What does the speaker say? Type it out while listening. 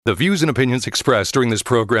The views and opinions expressed during this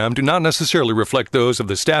program do not necessarily reflect those of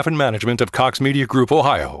the staff and management of Cox Media Group,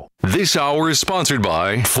 Ohio. This hour is sponsored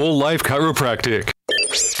by Full Life Chiropractic.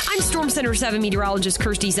 I'm Storm Center 7 meteorologist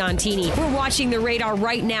Kirsty Zontini. We're watching the radar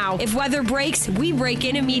right now. If weather breaks, we break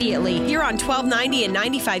in immediately. Here on 1290 and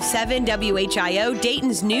 95.7 WHIO,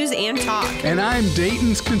 Dayton's News and Talk. And I'm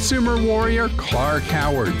Dayton's consumer warrior, Clark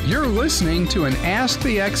Howard. You're listening to an Ask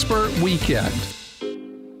the Expert weekend.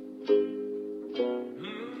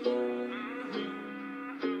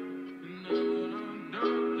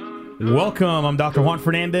 Welcome, I'm Dr. Juan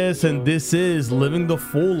Fernandez, and this is Living the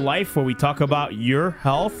Full Life, where we talk about your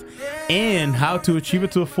health and how to achieve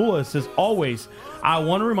it to the fullest. As always, I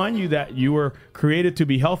want to remind you that you were created to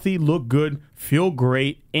be healthy, look good, feel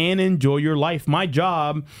great, and enjoy your life. My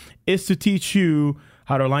job is to teach you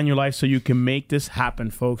how to align your life so you can make this happen,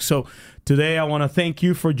 folks. So today I want to thank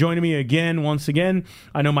you for joining me once again.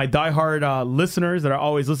 I know my diehard listeners that are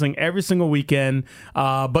always listening every single weekend,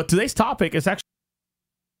 but today's topic is actually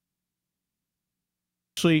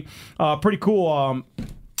pretty cool.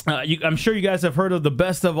 I'm sure you guys have heard of the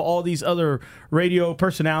best of all these other radio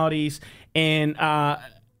personalities, and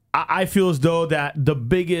I feel as though that the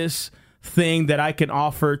biggest thing that I can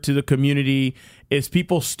offer to the community is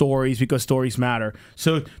people's stories, because stories matter.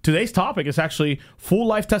 So today's topic is actually full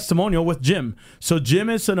life testimonial with Jim. So Jim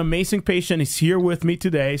is an amazing patient. He's here with me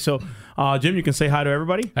today. So Jim, you can say hi to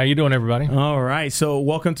everybody. How you doing, everybody? All right. So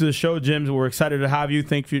welcome to the show, Jim. We're excited to have you.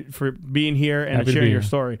 Thank you for being here and Happy sharing to your be here.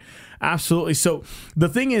 story. Absolutely. So the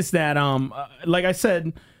thing is that, like I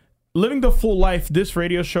said, Living the Full Life, this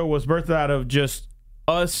radio show was birthed out of just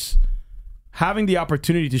us having the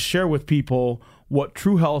opportunity to share with people what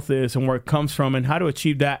true health is and where it comes from and how to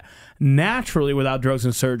achieve that naturally without drugs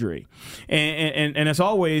and surgery. And as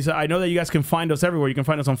always, I know that you guys can find us everywhere. You can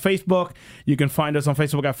find us on Facebook. You can find us on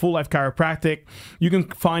Facebook at Full Life Chiropractic. You can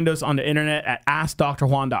find us on the internet at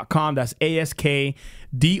AskDrJuan.com. That's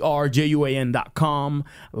AskDrJuan.com.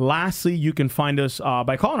 Lastly, you can find us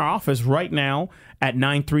by calling our office right now at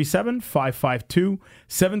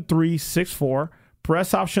 937-552-7364.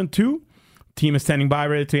 Press option 2. Team is standing by,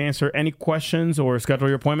 ready to answer any questions or schedule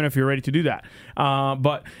your appointment if you're ready to do that.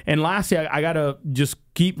 And lastly, I got to just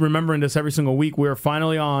keep remembering this every single week. We're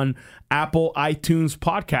finally on Apple iTunes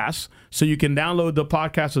podcasts, so you can download the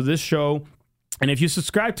podcast of this show. And if you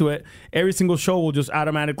subscribe to it, every single show will just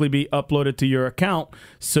automatically be uploaded to your account,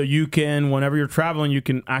 so you can, whenever you're traveling, you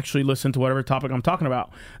can actually listen to whatever topic I'm talking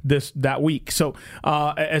about that week. So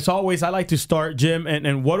as always, I like to start, Jim,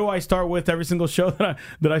 and what do I start with every single show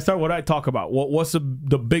that I start? What do I talk about? What's the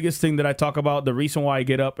biggest thing that I talk about? The reason why I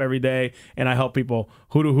get up every day and I help people.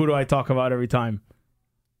 Who do I talk about every time?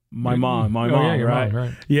 My mom, yeah, your right? mom,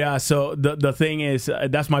 right. Yeah, so the thing is,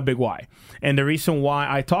 that's my big why. And the reason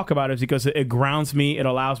why I talk about it is because it grounds me. It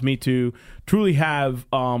allows me to truly have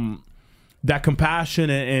that compassion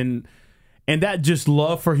and that just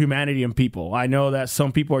love for humanity and people. I know that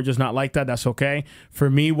some people are just not like that. That's okay. For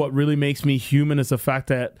me, what really makes me human is the fact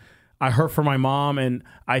that I hurt for my mom, and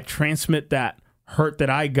I transmit that hurt that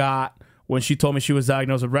I got when she told me she was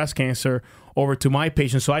diagnosed with breast cancer over to my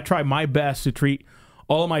patients. So I try my best to treat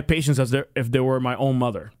all of my patients as if they were my own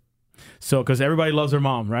mother. So, because everybody loves their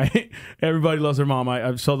mom, right? Everybody loves their mom.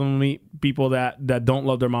 I seldom meet people that don't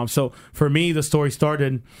love their mom. So for me, the story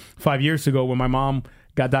started 5 years ago when my mom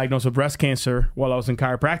got diagnosed with breast cancer while I was in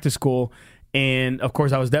chiropractic school. And of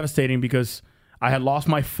course, I was devastating because I had lost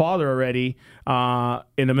my father already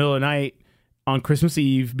in the middle of the night on Christmas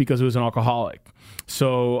Eve because he was an alcoholic.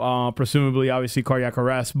 So presumably, obviously, cardiac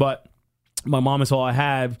arrest. But my mom is all I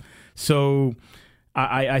have. So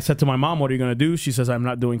I said to my mom, what are you going to do? She says, I'm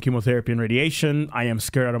not doing chemotherapy and radiation. I am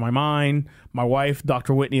scared out of my mind. My wife,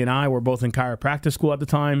 Dr. Whitney, and I were both in chiropractic school at the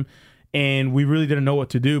time, and we really didn't know what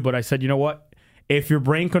to do. But I said, you know what? If your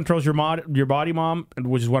brain controls your body, Mom,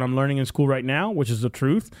 which is what I'm learning in school right now, which is the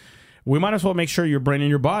truth, we might as well make sure your brain and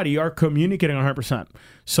your body are communicating 100%.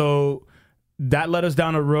 So that led us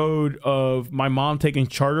down a road of my mom taking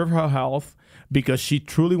charge of her health, because she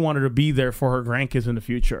truly wanted to be there for her grandkids in the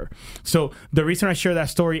future. So the reason I share that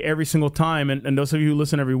story every single time, and those of you who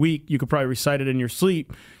listen every week, you could probably recite it in your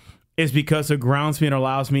sleep, is because it grounds me and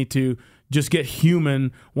allows me to just get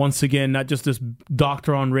human once again, not just this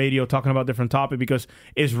doctor on radio talking about different topic, because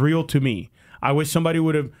it's real to me. I wish somebody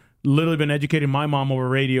would have literally been educating my mom over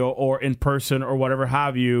radio or in person or whatever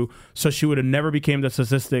have you, so she would have never became the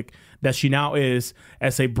statistic that she now is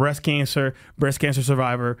as a breast cancer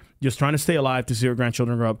survivor, just trying to stay alive to see her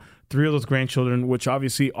grandchildren grow up. 3 of those grandchildren, which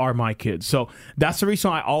obviously are my kids. So that's the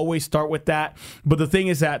reason I always start with that. But the thing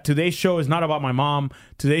is that today's show is not about my mom.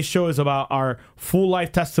 Today's show is about our full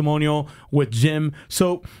life testimonial with Jim.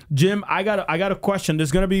 So, Jim, I got a question.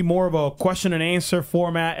 There's going to be more of a question and answer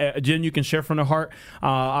format. Jim, you can share from the heart,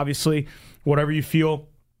 obviously, whatever you feel,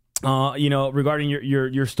 regarding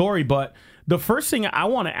your story. But the first thing I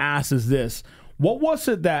want to ask is this. What was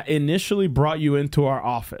it that initially brought you into our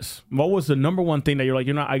office? What was the number one thing that you're like,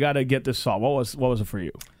 I got to get this solved? What was it for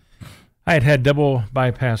you? I had double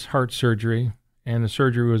bypass heart surgery, and the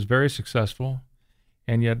surgery was very successful.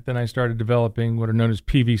 And yet then I started developing what are known as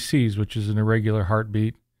PVCs, which is an irregular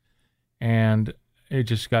heartbeat. And it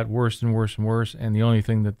just got worse and worse and worse. And the only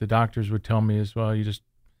thing that the doctors would tell me is, well, you just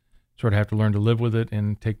sort of have to learn to live with it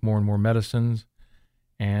and take more and more medicines.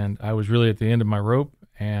 And I was really at the end of my rope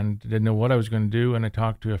and didn't know what I was going to do. And I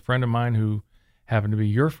talked to a friend of mine who happened to be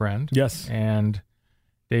your friend. Yes. And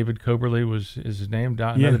David Coberly is his name,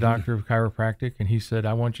 another doctor of chiropractic. And he said,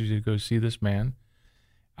 I want you to go see this man.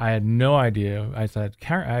 I had no idea. I thought,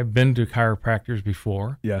 I've been to chiropractors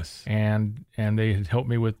before. Yes. And they had helped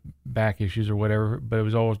me with back issues or whatever, but it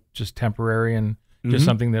was all just temporary and just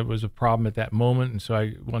something that was a problem at that moment. And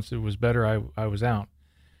so once it was better, I was out.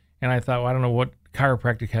 And I thought, well, I don't know what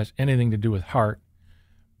chiropractic has anything to do with heart,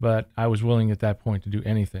 but I was willing at that point to do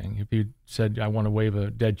anything. If you said, I want to wave a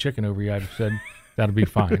dead chicken over you, I'd have said, that'll be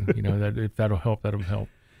fine. That if that'll help, that'll help.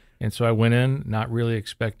 And so I went in not really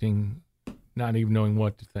expecting, not even knowing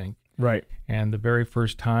what to think. Right. And the very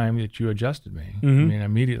first time that you adjusted me,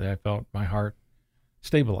 immediately I felt my heart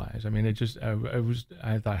stabilize.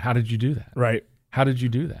 I thought, how did you do that? Right. How did you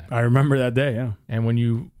do that? I remember that day, yeah. And when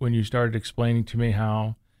you started explaining to me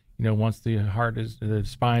how, once the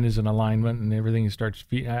spine is in alignment and everything starts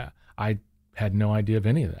I had no idea of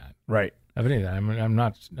any of that. Right. Of any of that.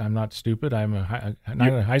 I'm not stupid. I'm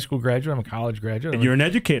not a high school graduate. I'm a college graduate. You're an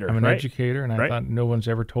educator. I'm an educator, and I thought no one's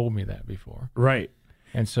ever told me that before. Right.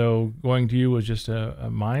 And so going to you was just a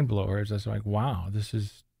mind blower. It's just like, wow, this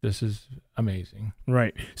is amazing.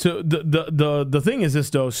 Right. So the thing is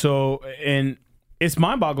this though. So it's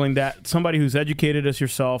mind-boggling that somebody who's educated as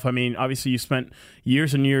yourself. I mean, obviously you spent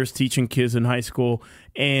years and years teaching kids in high school,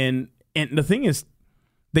 and the thing is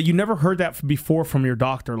that you never heard that before from your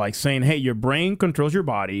doctor, like saying, hey, your brain controls your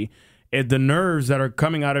body. If the nerves that are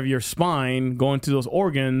coming out of your spine going to those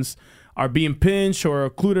organs are being pinched or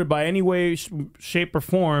occluded by any way, shape, or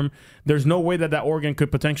form, there's no way that organ could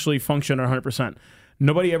potentially function at 100%.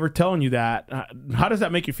 Nobody ever telling you that. How does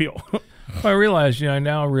that make you feel? Well, I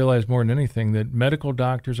now realize more than anything that medical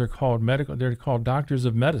doctors are they're called doctors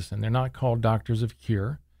of medicine. They're not called doctors of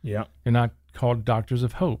cure. Yeah. They're not called doctors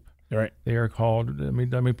of hope. Right. They are called,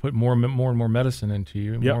 let me put more and more medicine into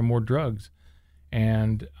you, more and more drugs.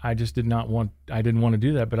 And I just didn't want to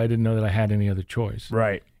do that, but I didn't know that I had any other choice.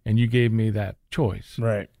 Right. And you gave me that choice.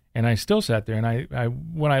 Right. And I still sat there, and I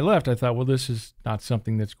when I left, I thought, well, this is not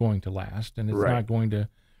something that's going to last, and it's not going to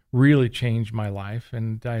really change my life.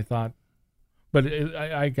 And I thought, but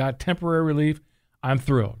I got temporary relief. I'm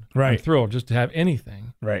thrilled. Right. I'm thrilled just to have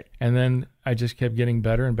anything. Right. And then I just kept getting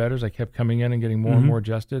better and better as I kept coming in and getting more and more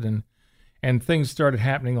adjusted, and things started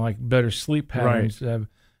happening like better sleep patterns.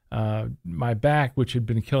 Right. My back, which had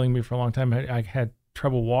been killing me for a long time, I had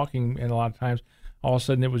trouble walking, and a lot of times, all of a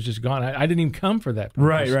sudden it was just gone. I didn't even come for that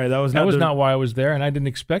purpose. Right. That was not why I was there, and I didn't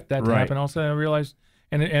expect that to happen. All of a sudden I realized,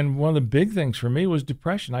 and one of the big things for me was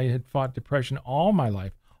depression. I had fought depression all my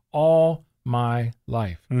life.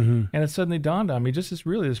 And it suddenly dawned on me, just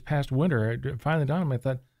this past winter, it finally dawned on me. I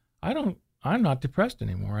thought, I'm not depressed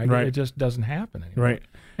anymore. It just doesn't happen anymore. Right.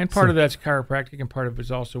 And part of that's chiropractic, and part of it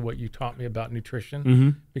is also what you taught me about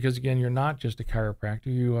nutrition. Because again, you're not just a chiropractor;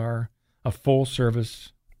 you are a full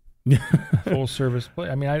service play.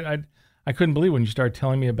 I mean, I couldn't believe when you started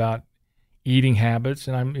telling me about eating habits,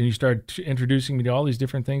 and you started introducing me to all these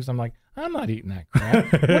different things. I'm like, I'm not eating that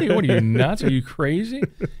crap. What are you nuts? Are you crazy?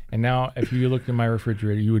 And now, if you looked in my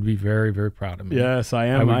refrigerator, you would be very, very proud of me. Yes, I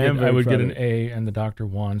am. I would get an A in the Dr.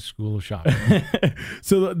 Juan School of Shopping.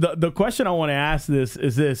 So the question I want to ask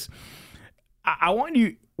is this. I want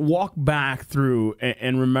you to walk back through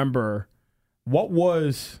and remember what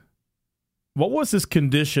was this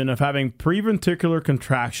condition of having preventricular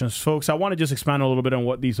contractions? Folks, I want to just expand a little bit on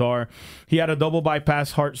what these are. He had a double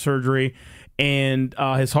bypass heart surgery, and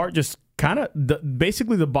his heart just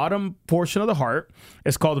basically the bottom portion of the heart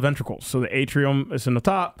is called the ventricles. So the atrium is in the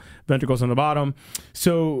top, ventricles in the bottom.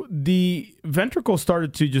 So the ventricles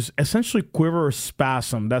started to just essentially quiver or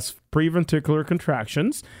spasm. That's preventricular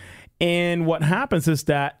contractions. And what happens is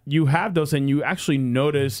that you have those, and you actually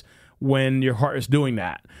notice when your heart is doing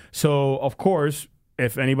that. So, of course,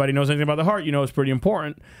 if anybody knows anything about the heart, it's pretty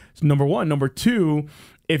important. It's number one. Number two,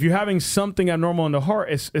 if you're having something abnormal in the heart,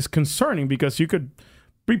 it's concerning, because you could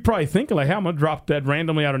be probably thinking like, hey, I'm going to drop dead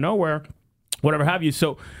randomly out of nowhere, whatever have you.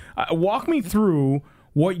 So walk me through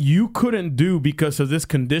what you couldn't do because of this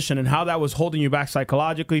condition and how that was holding you back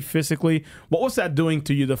psychologically, physically. What was that doing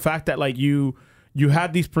to you? The fact that like you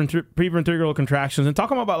had these preventricular contractions, and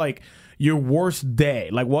talking about like your worst day,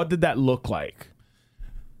 like what did that look like?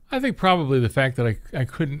 I think probably the fact that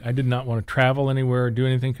I did not want to travel anywhere or do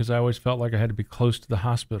anything because I always felt like I had to be close to the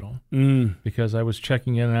hospital because I was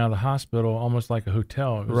checking in and out of the hospital almost like a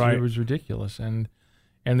hotel. It was ridiculous. And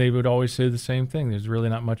they would always say the same thing. There's really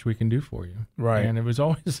not much we can do for you. Right. And it was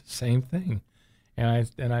always the same thing.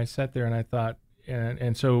 And I sat there and I thought,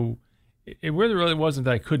 and so it really wasn't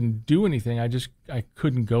that I couldn't do anything. I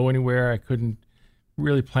couldn't go anywhere. I couldn't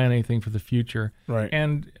really plan anything for the future. Right.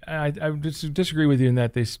 And I disagree with you in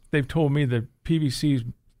that they've told me that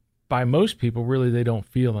PVCs, by most people, really they don't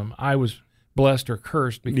feel them. I was blessed or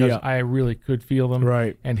cursed because I really could feel them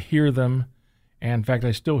and hear them. And in fact,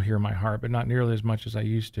 I still hear my heart, but not nearly as much as I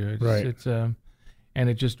used to. And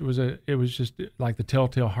it was just like the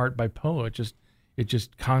Telltale Heart by Poe. It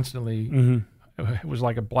just constantly, it was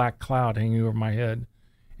like a black cloud hanging over my head.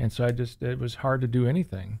 And so it was hard to do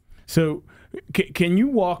anything. So can you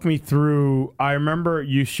walk me through, I remember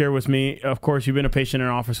you shared with me, of course, you've been a patient in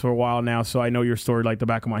our office for a while now, so I know your story like the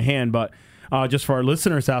back of my hand, but just for our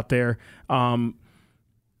listeners out there, the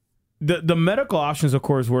medical options, of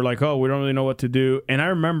course, were like, oh, we don't really know what to do. And I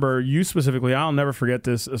remember you specifically, I'll never forget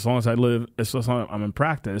this as long as I live, as long as I'm in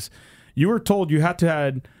practice, you were told you have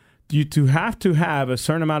to have a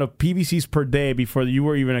certain amount of PVCs per day before you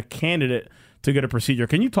were even a candidate to get a procedure.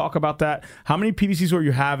 Can you talk about that? How many PVCs were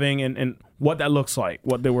you having and what that looks like,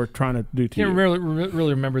 what they were trying to do to you? I can't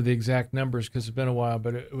really remember the exact numbers because it's been a while,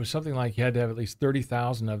 but it was something like you had to have at least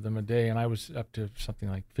 30,000 of them a day, and I was up to something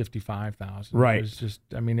like 55,000. Right. It was just,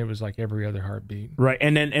 it was like every other heartbeat. Right.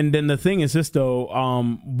 And then the thing is this, though,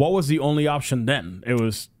 what was the only option then? It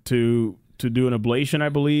was to do an ablation, I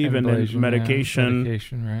believe, and then medication.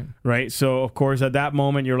 Medication, right. Right. So, of course, at that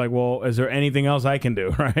moment, you're like, well, is there anything else I can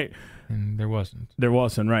do, right? And there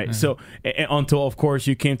wasn't. Right. Yeah. So until, of course,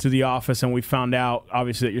 you came to the office and we found out,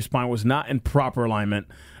 obviously, that your spine was not in proper alignment,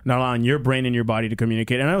 not allowing your brain and your body to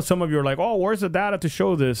communicate. And I know some of you are like, oh, where's the data to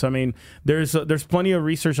show this? I mean, there's plenty of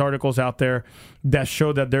research articles out there that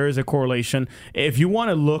show that there is a correlation. If you want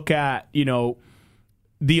to look at,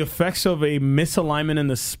 the effects of a misalignment in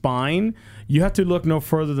the spine, you have to look no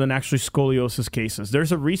further than actually scoliosis cases.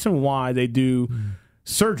 There's a reason why they do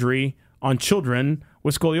surgery on children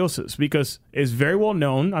with scoliosis, because it's very well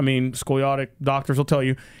known. I mean, scoliotic doctors will tell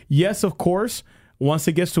you, yes, of course, once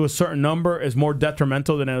it gets to a certain number, it's more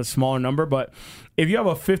detrimental than at a smaller number. But if you have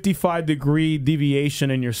a 55-degree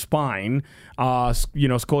deviation in your spine,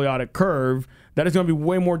 scoliotic curve, that is going to be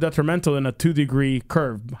way more detrimental than a 2-degree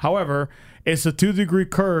curve. However, is a 2-degree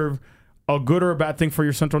curve a good or a bad thing for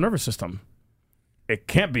your central nervous system? It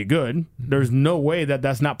can't be good. There's no way that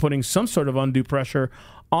that's not putting some sort of undue pressure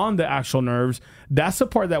on the actual nerves. That's the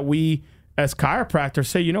part that we, as chiropractors,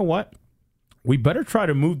 say, you know what? We better try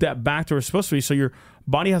to move that back to where it's supposed to be so your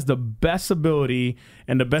body has the best ability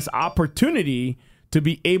and the best opportunity to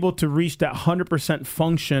be able to reach that 100%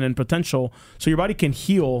 function and potential so your body can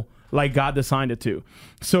heal like God designed it to.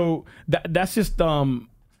 So that's just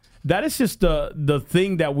that is just the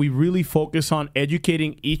thing that we really focus on,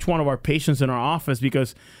 educating each one of our patients in our office,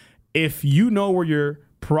 because if you know where your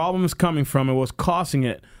problem is coming from and what's causing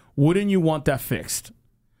it, wouldn't you want that fixed?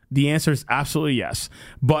 The answer is absolutely yes.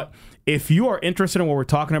 But if you are interested in what we're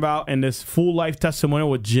talking about and this full life testimonial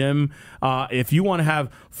with Jim, if you want to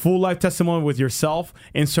have full life testimonial with yourself,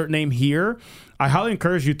 insert name here, I highly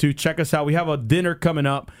encourage you to check us out. We have a dinner coming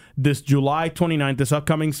up this July 29th, this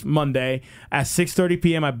upcoming Monday at 6:30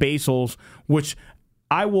 p.m. at Basil's, which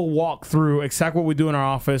I will walk through exactly what we do in our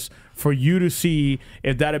office for you to see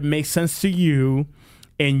if that makes sense to you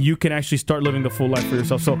and you can actually start living the full life for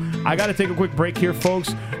yourself. So I got to take a quick break here,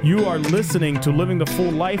 folks. You are listening to Living the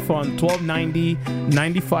Full Life on 1290,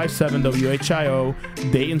 95.7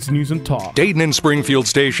 WHIO, Dayton's News and Talk. Dayton and Springfield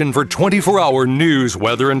station for 24-hour news,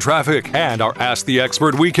 weather, and traffic, and our Ask the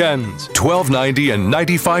Expert weekends. 1290 and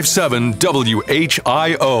 95.7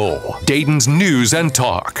 WHIO, Dayton's News and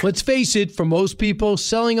Talk. Let's face it, for most people,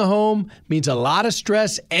 selling a home means a lot of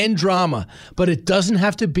stress and drama, but it doesn't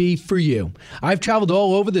have to be for you. I've traveled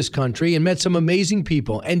all over this country and met some amazing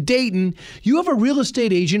people. And Dayton, you have a real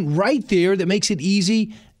estate agent right there that makes it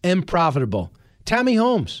easy and profitable. Tammy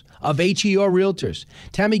Holmes of HER Realtors.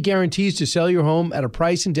 Tammy guarantees to sell your home at a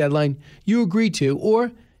price and deadline you agree to,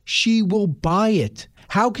 or she will buy it.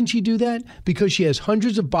 How can she do that? Because she has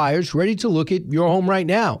hundreds of buyers ready to look at your home right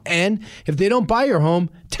now. And if they don't buy your home,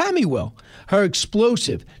 Tammy will. Her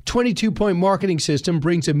explosive 22-point marketing system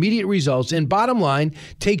brings immediate results and, bottom line,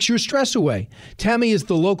 takes your stress away. Tammy is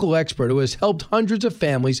the local expert who has helped hundreds of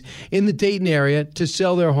families in the Dayton area to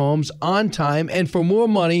sell their homes on time and for more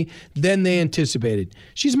money than they anticipated.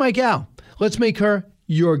 She's my gal. Let's make her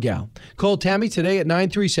your gal. Call Tammy today at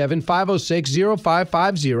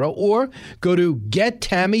 937-506-0550 or go to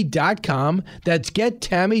gettammy.com. That's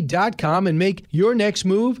gettammy.com and make your next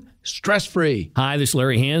move stress-free. Hi, this is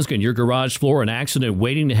Larry Hanskin. Your garage floor, an accident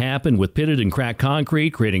waiting to happen with pitted and cracked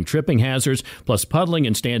concrete, creating tripping hazards, plus puddling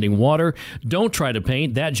and standing water. Don't try to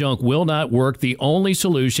paint. That junk will not work. The only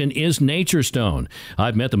solution is Nature Stone.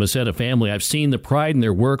 I've met the Macetta family. I've seen the pride in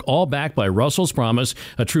their work, all backed by Russell's Promise,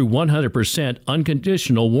 a true 100%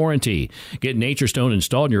 unconditional warranty. Get Nature Stone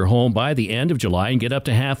installed in your home by the end of July and get up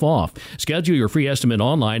to half off. Schedule your free estimate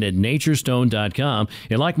online at naturestone.com.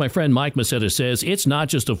 And like my friend Mike Macetta says, it's not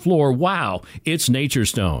just a floor. Wow, it's Nature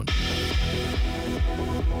Stone.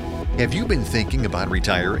 Have you been thinking about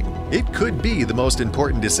retiring? It could be the most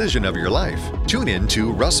important decision of your life. Tune in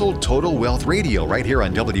to Russell Total Wealth Radio right here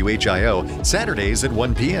on WHIO, Saturdays at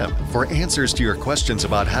 1 p.m. for answers to your questions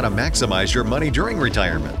about how to maximize your money during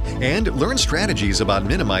retirement and learn strategies about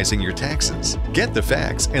minimizing your taxes. Get the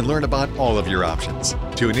facts and learn about all of your options.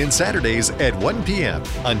 Tune in Saturdays at 1 p.m.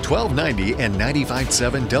 on 1290 and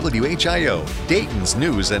 95.7 WHIO, Dayton's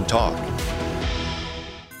News and Talk.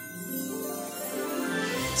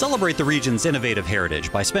 Celebrate the region's innovative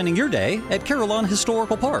heritage by spending your day at Carillon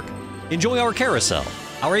Historical Park. Enjoy our carousel,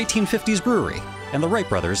 our 1850s brewery, and the Wright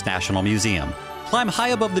Brothers National Museum. Climb high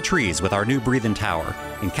above the trees with our new Breathin' Tower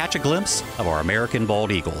and catch a glimpse of our American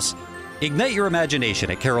bald eagles. Ignite your imagination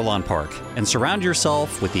at Carillon Park and surround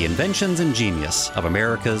yourself with the inventions and genius of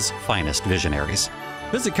America's finest visionaries.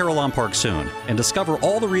 Visit Carillon Park soon and discover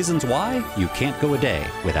all the reasons why you can't go a day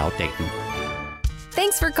without Dayton.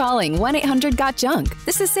 Thanks for calling 1-800-GOT-JUNK.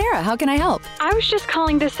 This is Sarah. How can I help? I was just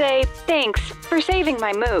calling to say thanks for saving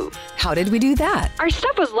my move. How did we do that? Our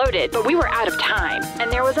stuff was loaded, but we were out of time, and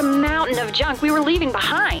there was a mountain of junk we were leaving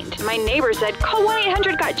behind. My neighbor said, call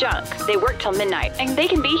 1-800-GOT-JUNK. They work till midnight, and they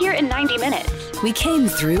can be here in 90 minutes. We came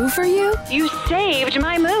through for you? You saved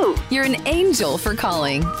my move. You're an angel for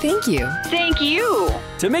calling. Thank you. Thank you.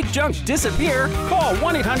 To make junk disappear, call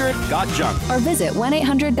 1-800-GOT-JUNK. Or visit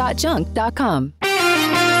 1-800-GOT-JUNK.com.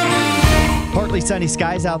 Partly sunny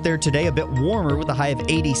skies out there today, a bit warmer with a high of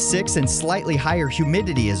 86 and slightly higher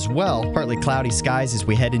humidity as well. Partly cloudy skies as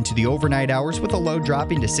we head into the overnight hours with a low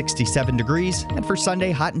dropping to 67 degrees. And for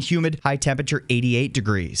Sunday, hot and humid, high temperature 88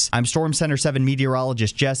 degrees. I'm Storm Center 7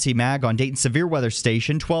 meteorologist Jesse Mag on Dayton Severe Weather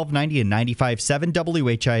Station 1290 and 95.7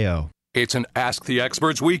 WHIO. It's an Ask the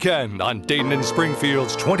Experts weekend on Dayton and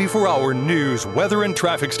Springfield's 24-hour news, weather, and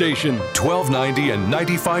traffic station, 1290 and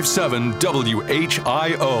 95.7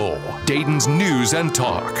 WHIO, Dayton's News and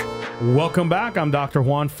Talk. Welcome back. I'm Dr.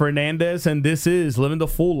 Juan Fernandez, and this is Living the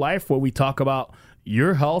Full Life, where we talk about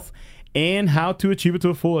your health and how to achieve it to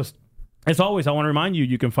the fullest. As always, I want to remind you,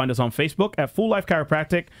 you can find us on Facebook at Full Life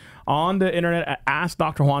Chiropractic, on the internet at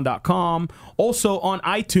AskDrJuan.com, also on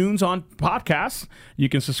iTunes on podcasts. You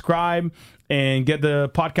can subscribe and get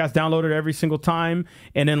the podcast downloaded every single time.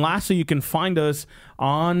 And then lastly, you can find us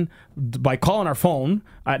by calling our phone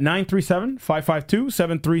at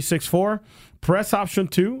 937-552-7364. Press option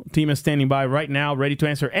 2. Team is standing by right now, ready to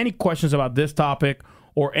answer any questions about this topic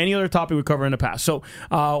or any other topic we covered in the past. So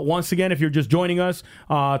once again, if you're just joining us,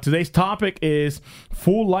 today's topic is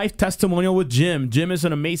full life testimonial with Jim. Jim is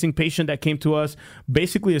an amazing patient that came to us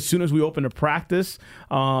basically as soon as we opened a practice.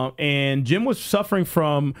 And Jim was suffering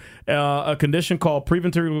from a condition called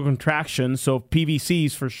preventricular contraction, so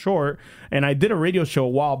PVCs for short. And I did a radio show a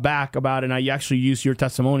while back about it, and I actually used your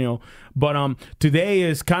testimonial. But today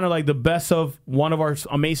is kind of like the best of one of our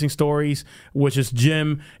amazing stories, which is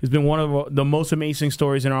Jim. It's been one of the most amazing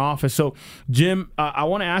stories in our office. So, Jim, I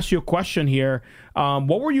want to ask you a question here.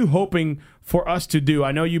 What were you hoping for us to do?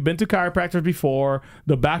 I know you've been to chiropractors before.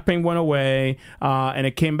 The back pain went away, and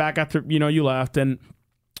it came back after you left. And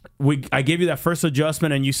I gave you that first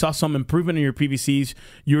adjustment, and you saw some improvement in your PVCs.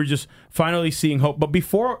 You were just finally seeing hope. But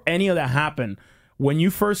before any of that happened, when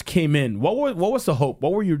you first came in, what was the hope?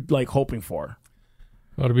 What were you hoping for?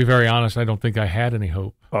 Well, to be very honest, I don't think I had any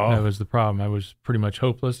hope. Oh. That was the problem. I was pretty much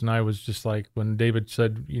hopeless, and I was just like, when David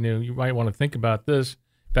said, you might want to think about this.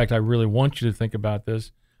 In fact, I really want you to think about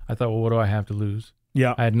this. I thought, well, what do I have to lose?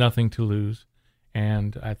 Yeah. I had nothing to lose,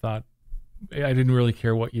 and I thought, I didn't really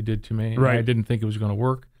care what you did to me. Right. I didn't think it was going to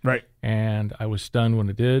work. Right. And I was stunned when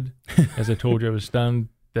it did. As I told you, I was stunned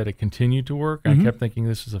that it continued to work. Mm-hmm. I kept thinking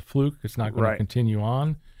this is a fluke. It's not going to continue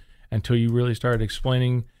on until you really started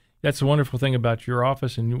explaining. That's the wonderful thing about your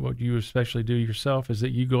office and what you especially do yourself is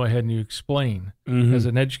that you go ahead and you explain. Mm-hmm. As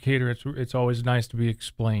an educator, it's always nice to be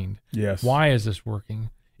explained. Yes. Why is this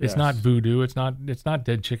working? It's not voodoo. It's not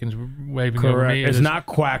dead chickens waving over me. It's not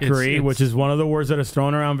quackery, which is one of the words that is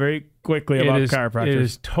thrown around very quickly about chiropractors. It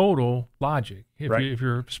is total logic. If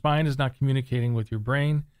your spine is not communicating with your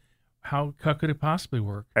brain, how could it possibly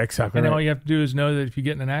work? Exactly. And all you have to do is know that if you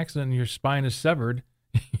get in an accident and your spine is severed,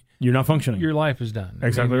 you're not functioning. Your life is done.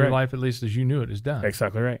 Exactly right. Your life, at least as you knew it, is done.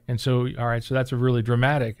 Exactly right. And so, all right, so that's a really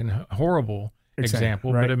dramatic and horrible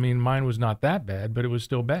example. Right. But I mean, mine was not that bad, but it was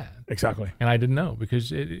still bad. Exactly. And I didn't know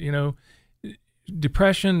because,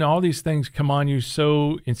 depression, all these things come on you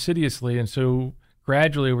so insidiously and so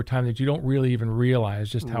gradually over time that you don't really even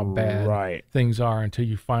realize just how bad things are until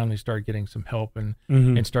you finally start getting some help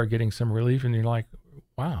and start getting some relief. And you're like,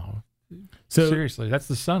 wow. So seriously, that's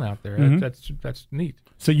the sun out there. Mm-hmm. That's neat.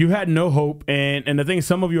 So you had no hope, and the thing is,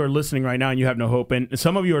 some of you are listening right now, and you have no hope, and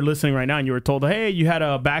some of you are listening right now, and you were told, hey, you had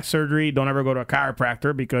a back surgery, don't ever go to a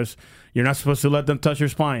chiropractor because you're not supposed to let them touch your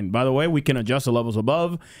spine. By the way, we can adjust the levels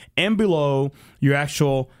above and below your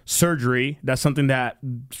actual surgery. That's something that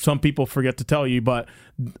some people forget to tell you, but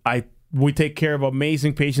we take care of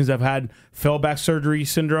amazing patients that have had failed back surgery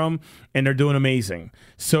syndrome, and they're doing amazing.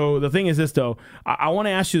 So the thing is this, though. I want to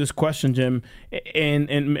ask you this question, Jim.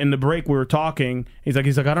 In the break, we were talking. He's like,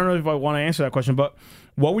 I don't know if I want to answer that question, but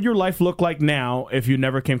what would your life look like now if you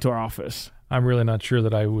never came to our office? I'm really not sure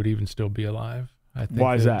that I would even still be alive. I think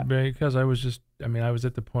Why is that? Because I was I was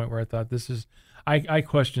at the point where I thought this is, I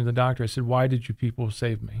questioned the doctor. I said, why did you people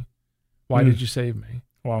save me? Why did you save me?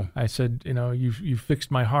 Wow. I said, you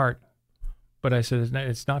fixed my heart. But I said,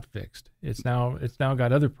 it's not fixed. It's now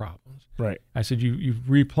got other problems. Right. I said, you've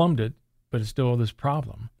replumbed it, but it's still this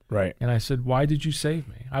problem. Right. And I said, why did you save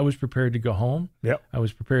me? I was prepared to go home. Yep. I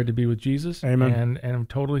was prepared to be with Jesus. Amen. And I'm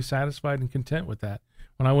totally satisfied and content with that.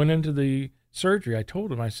 When I went into the surgery, I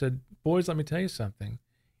told him, I said, boys, let me tell you something.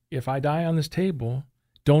 If I die on this table,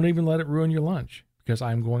 don't even let it ruin your lunch because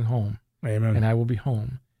I'm going home. Amen. And I will be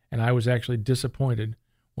home. And I was actually disappointed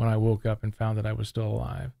when I woke up and found that I was still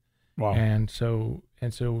alive. Wow. And so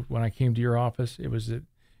when I came to your office, it was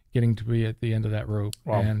getting to be at the end of that rope.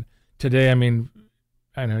 Wow. And today,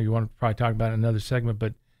 I know you want to probably talk about it in another segment,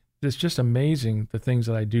 but it's just amazing the things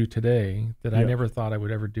that I do today that I never thought I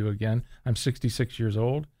would ever do again. I'm 66 years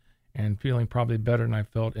old and feeling probably better than I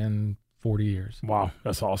felt in 40 years. Wow,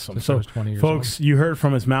 that's awesome. Since I was 20 years folks, old. You heard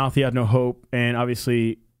from his mouth, he had no hope, and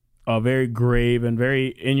obviously a very grave and very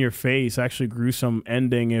in-your-face, actually gruesome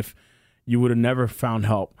ending if you would have never found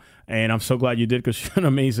help. And I'm so glad you did because you're an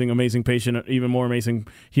amazing, amazing patient, even more amazing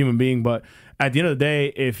human being. But at the end of the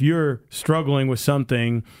day, if you're struggling with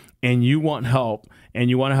something and you want help and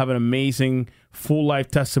you want to have an amazing full life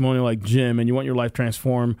testimony like Jim and you want your life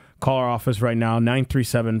transformed, call our office right now,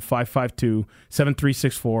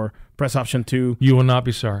 937-552-7364. Press option 2. You will not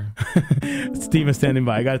be sorry. Steven standing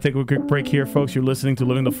by. I got to take a quick break here, folks. You're listening to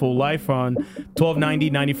Living the Full Life on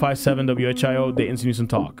 1290, 95.7 WHIO, Dayton's News and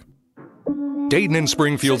Talk. Dayton and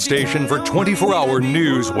Springfield station for 24-hour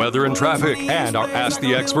news, weather, and traffic, and our Ask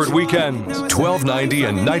the Expert weekends. 1290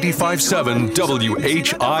 and 95.7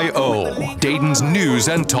 WHIO, Dayton's News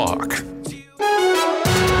and Talk.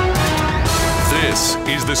 This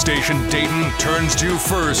is the station Dayton turns to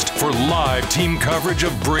first for live team coverage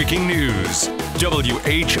of breaking news.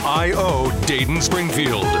 WHIO Dayton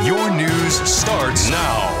Springfield. Your news starts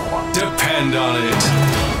now. Depend on it.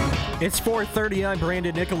 It's 4:30. I'm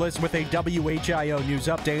Brandon Nicholas with a WHIO news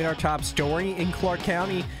update. Our top story in Clark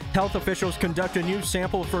County, health officials conduct a new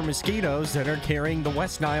sample for mosquitoes that are carrying the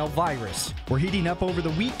West Nile virus. We're heating up over the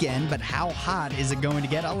weekend, but how hot is it going to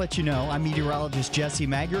get? I'll let you know. I'm meteorologist Jesse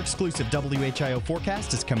Mag. Your exclusive WHIO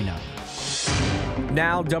forecast is coming up.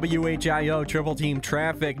 Now, WHIO triple team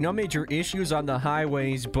traffic. No major issues on the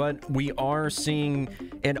highways, but we are seeing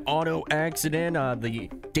an auto accident. The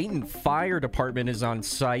Dayton Fire Department is on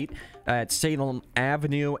site at Salem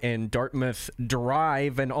Avenue and Dartmouth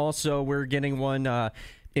Drive. And also we're getting one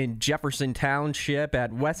in Jefferson Township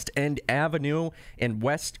at West End Avenue and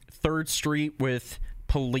West 3rd Street with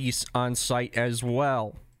police on site as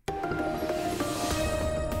well.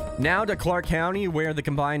 Now to Clark County, where the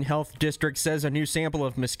Combined Health District says a new sample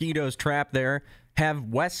of mosquitoes trapped there have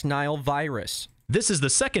West Nile virus. This is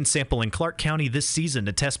the second sample in Clark County this season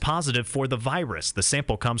to test positive for the virus. The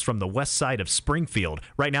sample comes from the west side of Springfield.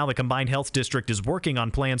 Right now, the Combined Health District is working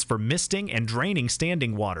on plans for misting and draining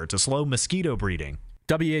standing water to slow mosquito breeding.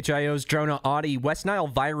 WHIO's Jonah Audie. West Nile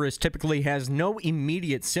virus typically has no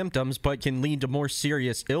immediate symptoms but can lead to more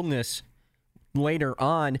serious illness later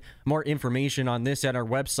on. More information on this at our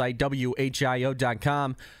website,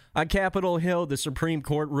 WHIO.com. On Capitol Hill, the Supreme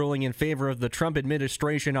Court ruling in favor of the Trump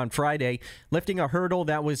administration on Friday, lifting a hurdle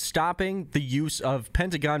that was stopping the use of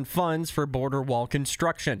Pentagon funds for border wall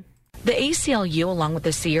construction. The ACLU, along with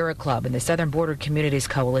the Sierra Club and the Southern Border Communities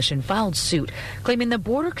Coalition, filed suit, claiming the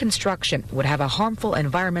border construction would have a harmful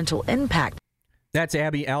environmental impact. That's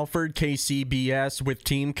Abby Alford, KCBS, with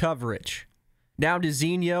team coverage. Now to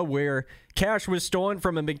Xenia, where cash was stolen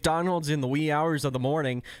from a McDonald's in the wee hours of the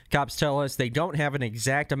morning. Cops tell us they don't have an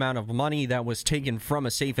exact amount of money that was taken from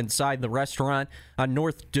a safe inside the restaurant on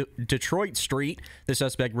North Detroit Street. The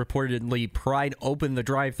suspect reportedly pried open the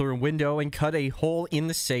drive-thru window and cut a hole in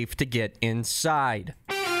the safe to get inside.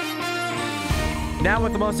 Now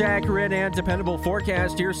with the most accurate and dependable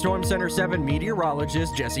forecast, here's Storm Center 7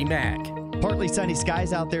 meteorologist Jesse Mack. Partly sunny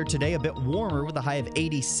skies out there today, a bit warmer with a high of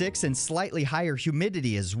 86 and slightly higher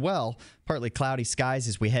humidity as well. Partly cloudy skies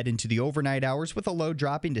as we head into the overnight hours with a low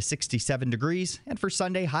dropping to 67 degrees. And for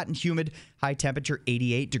Sunday, hot and humid, high temperature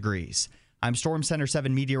 88 degrees. I'm Storm Center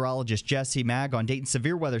 7 meteorologist Jesse Mag on Dayton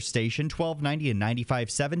Severe Weather Station 1290 and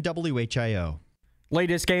 95.7 WHIO.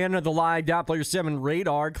 Latest scan of the live Doppler 7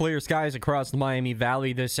 radar. Clear skies across the Miami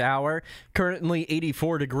Valley this hour. Currently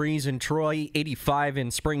 84 degrees in Troy, 85 in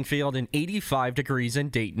Springfield, and 85 degrees in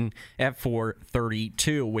Dayton at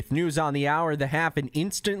 4:32. With news on the hour, the half and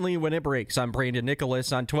instantly when it breaks. I'm Brandon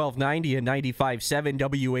Nicholas on 1290 and 95.7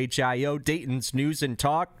 WHIO. Dayton's News and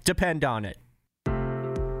Talk. Depend on it.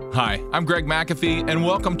 Hi, I'm Greg McAfee, and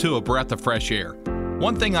welcome to A Breath of Fresh Air.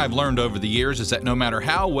 One thing I've learned over the years is that no matter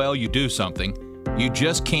how well you do something, you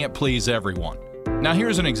just can't please everyone. Now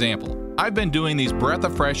here's an example. I've been doing these Breath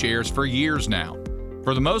of Fresh Airs for years now.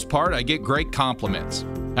 For the most part, I get great compliments.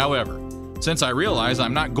 However, since I realize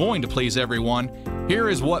I'm not going to please everyone, here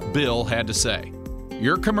is what Bill had to say.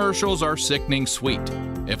 Your commercials are sickening sweet.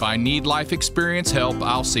 If I need life experience help,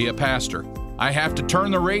 I'll see a pastor. I have to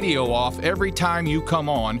turn the radio off every time you come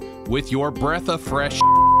on with your breath of fresh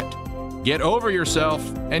shit. Get over yourself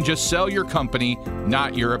and just sell your company,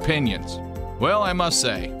 not your opinions. Well, I must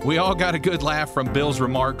say, we all got a good laugh from Bill's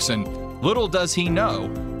remarks, and little does he know,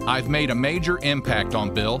 I've made a major impact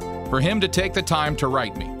on Bill for him to take the time to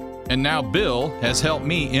write me. And now Bill has helped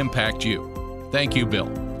me impact you. Thank you, Bill.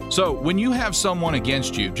 So when you have someone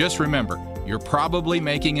against you, just remember, you're probably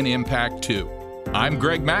making an impact too. I'm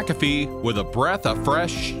Greg McAfee with a breath of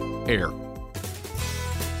fresh air.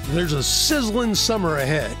 There's a sizzling summer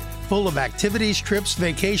ahead, full of activities, trips,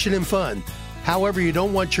 vacation, and fun. However, you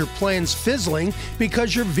don't want your plans fizzling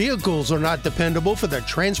because your vehicles are not dependable for the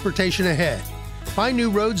transportation ahead. Find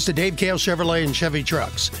new roads to Dave Cale Chevrolet and Chevy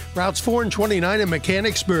trucks, routes 4 and 29 in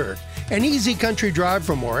Mechanicsburg, an easy country drive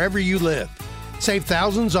from wherever you live. Save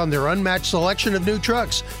thousands on their unmatched selection of new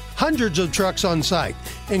trucks, hundreds of trucks on site,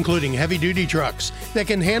 including heavy-duty trucks that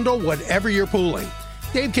can handle whatever you're pulling.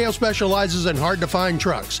 Dave Cale specializes in hard-to-find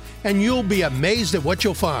trucks, and you'll be amazed at what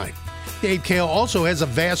you'll find. Dave Cale also has a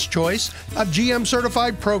vast choice of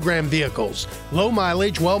GM-certified program vehicles,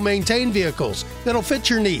 low-mileage, well-maintained vehicles that'll fit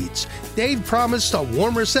your needs. Dave promised a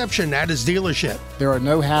warm reception at his dealership. There are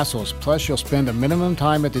no hassles, plus you'll spend a minimum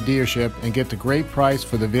time at the dealership and get the great price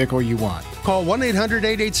for the vehicle you want. Call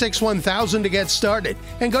 1-800-886-1000 to get started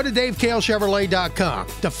and go to DaveCaleChevrolet.com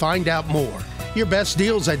to find out more. Your best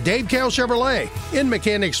deals at Dave Cale Chevrolet in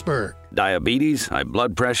Mechanicsburg. Diabetes, high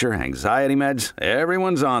blood pressure, anxiety meds,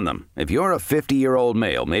 everyone's on them. If you're a 50-year-old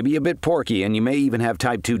male, maybe a bit porky, and you may even have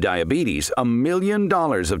type 2 diabetes, $1 million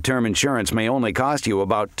of term insurance may only cost you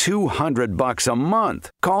about $200 a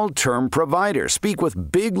month. Call Term Provider. Speak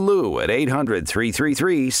with Big Lou at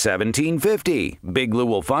 800-333-1750. Big Lou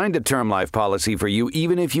will find a term life policy for you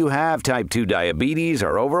even if you have type 2 diabetes,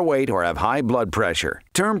 are overweight, or have high blood pressure.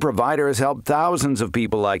 Term Provider has helped thousands of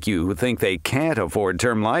people like you who think they can't afford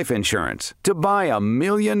term life insurance. To buy $1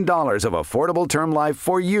 million of affordable term life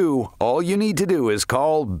for you, all you need to do is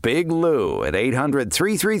call Big Lou at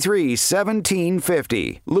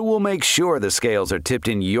 800-333-1750. Lou will make sure the scales are tipped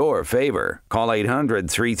in your favor. Call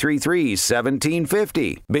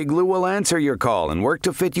 800-333-1750. Big Lou will answer your call and work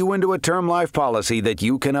to fit you into a term life policy that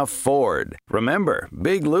you can afford. Remember,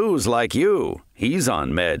 Big Lou's like you. He's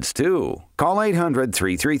on meds, too. Call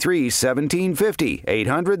 800-333-1750.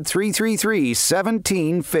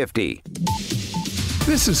 800-333-1750.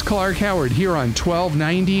 This is Clark Howard here on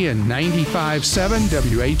 1290 and 95.7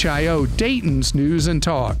 WHIO, Dayton's News and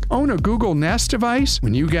Talk. Own a Google Nest device?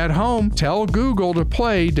 When you get home, tell Google to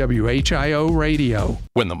play WHIO radio.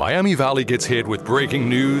 When the Miami Valley gets hit with breaking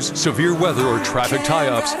news, severe weather, or traffic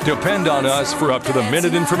tie-ups, depend on us for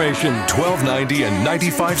up-to-the-minute information. 1290 and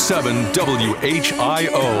 95.7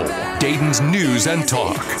 WHIO, Dayton's News and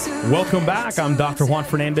Talk. Welcome back. I'm Dr. Juan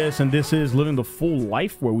Fernandez, and this is Living the Full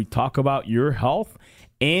Life, where we talk about your health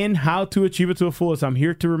and how to achieve it to the fullest. I'm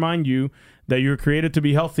here to remind you that you're created to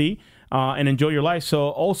be healthy and enjoy your life. So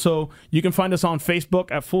also, you can find us on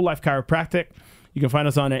Facebook at Full Life Chiropractic. You can find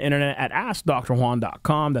us on the internet at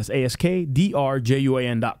AskDrJuan.com. That's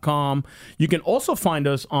AskDrJuan.com. You can also find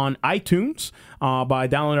us on iTunes by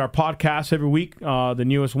downloading our podcast every week. The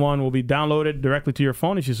newest one will be downloaded directly to your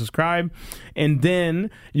phone if you subscribe. And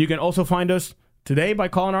then you can also find us today by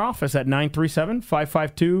calling our office at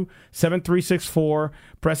 937-552-7364.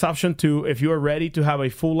 Press option 2 if you are ready to have a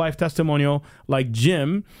full life testimonial like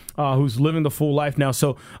Jim, who's living the full life now.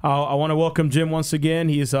 So I want to welcome Jim once again.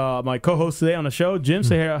 He's my co-host today on the show. Jim,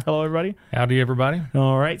 say hello, everybody. Howdy, everybody.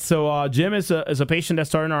 All right. So Jim is a patient that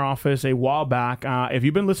started in our office a while back. If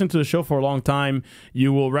you've been listening to the show for a long time,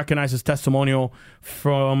 you will recognize his testimonial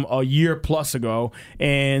from a year plus ago.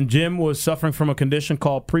 And Jim was suffering from a condition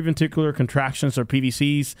called preventricular contractions, or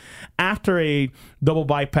PVCs, after a double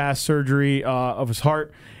bypass surgery of his heart.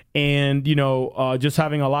 And, just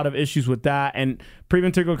having a lot of issues with that. And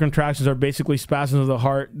preventricular contractions are basically spasms of the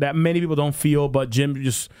heart that many people don't feel, but Jim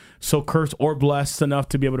just so cursed or blessed enough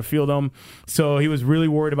to be able to feel them. So he was really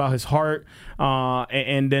worried about his heart.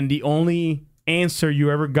 And then the only answer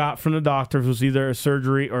you ever got from the doctors was either a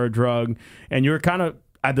surgery or a drug. And you were kind of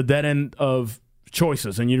at the dead end of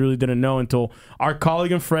choices, and you really didn't know until our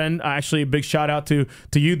colleague and friend, actually a big shout out to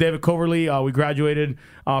you, David Coverly. We graduated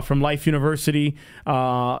from Life University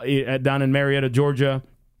down in Marietta, Georgia.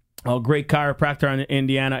 A great chiropractor in the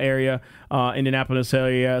Indiana area, Indianapolis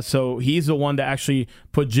area. So he's the one that actually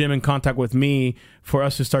put Jim in contact with me for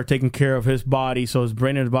us to start taking care of his body so his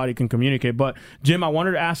brain and his body can communicate. But Jim, I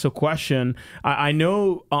wanted to ask a question. I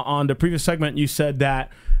know on the previous segment you said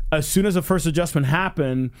that as soon as the first adjustment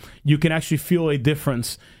happened, you can actually feel a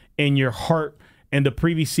difference in your heart and the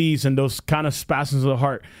PVCs and those kind of spasms of the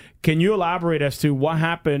heart. Can you elaborate as to what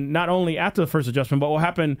happened, not only after the first adjustment, but what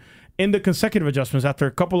happened in the consecutive adjustments after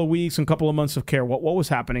a couple of weeks and a couple of months of care? What was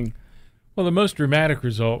happening? Well, the most dramatic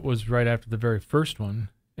result was right after the very first one,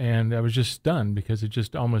 and I was just stunned because it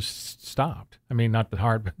just almost stopped. I mean, not the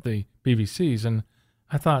heart, but the PVCs. And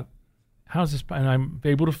I thought, how's this? And I'm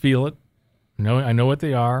able to feel it. I know what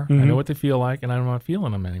they are. Mm-hmm. I know what they feel like, and I'm not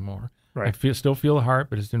feeling them anymore. Right. I still feel the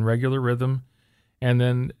heart, but it's in regular rhythm.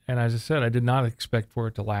 And as I said, I did not expect for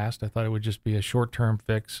it to last. I thought it would just be a short-term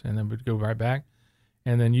fix, and then we'd go right back.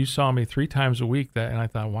 And then you saw me 3 times a week, and I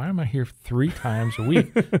thought, why am I here 3 times a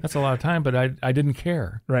week? That's a lot of time, but I didn't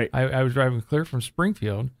care. Right. I was driving clear from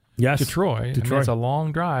Springfield to Troy. And it's a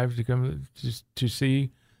long drive to come to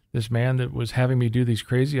see this man that was having me do these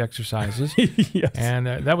crazy exercises. Yes. And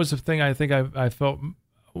that was the thing I think I felt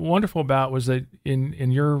wonderful about, was that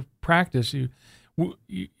in your practice,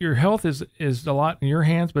 your health is a lot in your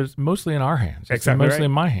hands, but it's mostly in our hands. It's exactly mostly right.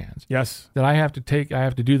 in my hands. Yes. That I have to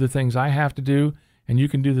do the things I have to do, and you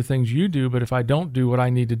can do the things you do, but if I don't do what I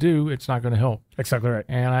need to do, it's not going to help. Exactly right.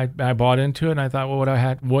 And I bought into it, and I thought, well,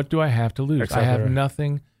 what do I have to lose? Exactly I have right.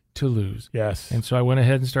 nothing to lose. Yes. And so I went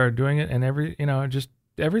ahead and started doing it, and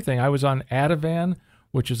everything. I was on Ativan,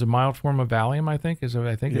 which is a mild form of Valium, I think is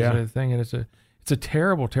a thing, and it's a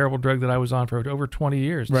terrible, terrible drug that I was on for over 20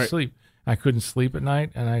 years to sleep. I couldn't sleep at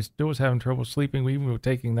night, and I still was having trouble sleeping even with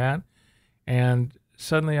taking that. And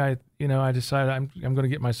suddenly I decided I'm going to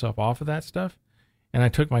get myself off of that stuff, and I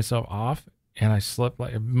took myself off, and I slept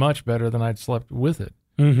like much better than I'd slept with it.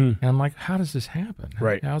 Mm-hmm. And I'm like, how does this happen?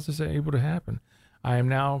 Right. How is this able to happen? I am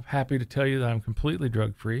now happy to tell you that I'm completely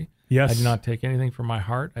drug-free. Yes. I do not take anything for my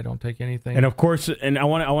heart. I don't take anything. And of course, and I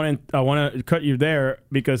want to cut you there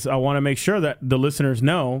because I want to make sure that the listeners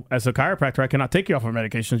know, as a chiropractor, I cannot take you off of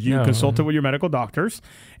medications. You consulted with your medical doctors,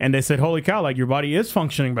 and they said, holy cow, like your body is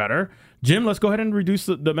functioning better. Jim, let's go ahead and reduce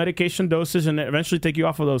the medication dosage and eventually take you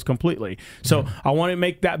off of those completely. So I want to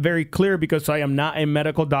make that very clear because I am not a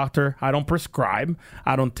medical doctor. I don't prescribe.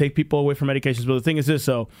 I don't take people away from medications. But the thing is this,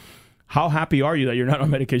 so how happy are you that you're not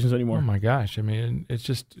on medications anymore? Oh my gosh. I mean, it's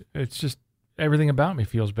just everything about me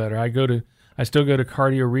feels better. I still go to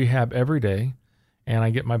cardio rehab every day, and I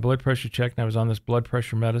get my blood pressure checked, and I was on this blood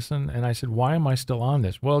pressure medicine, and I said, why am I still on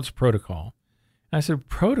this? Well, it's protocol. And I said,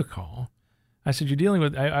 protocol? I said, you're dealing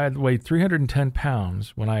with, I weighed 310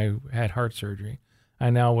 pounds when I had heart surgery. I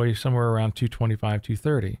now weigh somewhere around 225,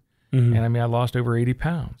 230. Mhm. And I mean, I lost over 80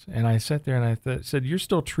 pounds. And I sat there and I said, you're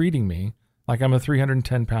still treating me like I'm a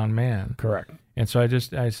 310-pound man. Correct. And so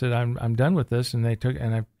I said, I'm done with this. And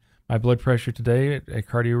my blood pressure today at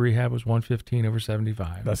cardio rehab was 115 over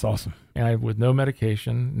 75. That's awesome. And with no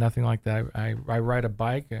medication, nothing like that. I ride a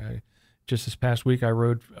bike. Just this past week, I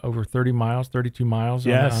rode over 32 miles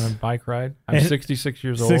on a bike ride. I'm 66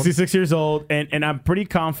 years old. 66 years old, and I'm pretty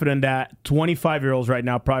confident that 25-year-olds right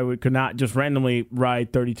now probably could not just randomly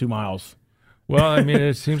ride 32 miles. Well, I mean,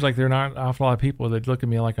 it seems like there are not an awful lot of people that look at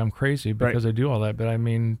me like I'm crazy because I do all that. But I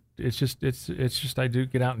mean, it's just I do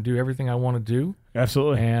get out and do everything I want to do.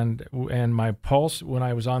 Absolutely. And my pulse, when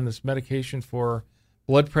I was on this medication for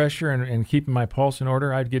blood pressure and keeping my pulse in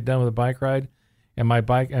order, I'd get done with a bike ride, and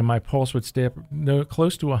my pulse would stay up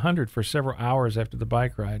close to 100 for several hours after the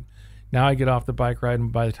bike ride. Now I get off the bike ride,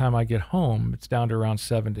 and by the time I get home, it's down to around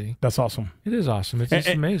 70. That's awesome. It is awesome. It's just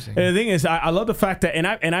amazing. And the thing is, I love the fact that,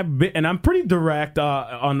 and I'm pretty direct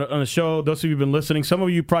on the show. Those of you who've been listening, some of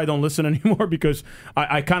you probably don't listen anymore because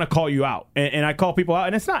I kind of call you out, and I call people out,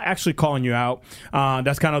 and it's not actually calling you out.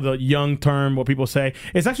 That's kind of the young term, what people say.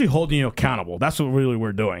 It's actually holding you accountable. That's what really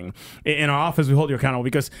we're doing in our office. We hold you accountable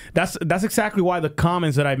because that's exactly why the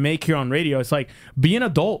comments that I make here on radio. It's like, be an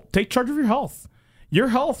adult, take charge of your health. Your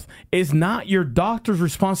health is not your doctor's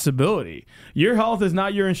responsibility. Your health is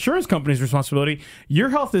not your insurance company's responsibility. Your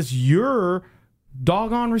health is your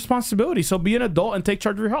doggone responsibility. So be an adult and take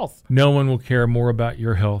charge of your health. No one will care more about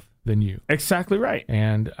your health than you. Exactly right.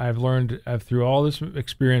 And I've learned through all this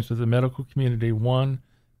experience with the medical community,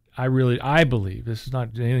 I believe, this is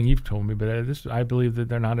not anything you've told me, but I believe that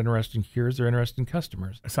they're not interested in cures, they're interested in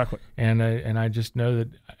customers. Exactly. And I just know that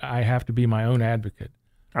I have to be my own advocate.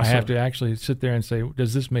 Absolutely. I have to actually sit there and say,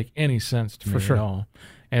 does this make any sense to me at all?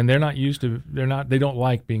 And they don't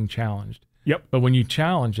like being challenged. Yep. But when you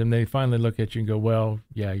challenge them, they finally look at you and go, well,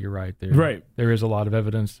 yeah, you're right. There is a lot of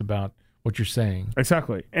evidence about what you're saying.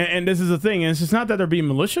 Exactly. And this is the thing. And it's not that they're being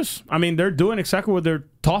malicious. I mean, they're doing exactly what they're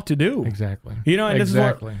taught to do. Exactly. And this is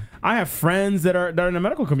what I have friends that are in the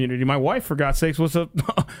medical community. My wife, for God's sakes, was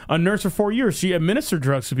a nurse for 4 years. She administered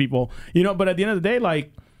drugs to people, but at the end of the day,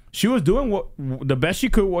 like, she was doing the best she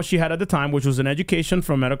could, what she had at the time, which was an education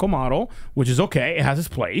from medical model, which is okay. It has its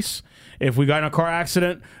place. If we got in a car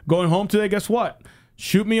accident going home today, guess what?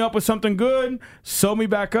 Shoot me up with something good, sew me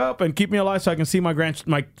back up, and keep me alive so I can see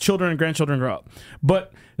my children and grandchildren grow up.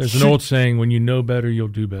 But there's an old saying, when you know better, you'll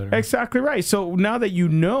do better. Exactly right. So now that you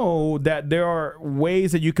know that there are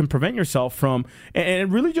ways that you can prevent yourself from, and it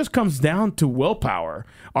really just comes down to willpower.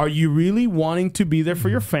 Are you really wanting to be there for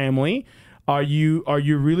your family? Are you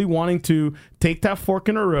really wanting to take that fork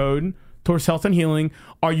in the road towards health and healing?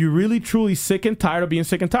 Are you really truly sick and tired of being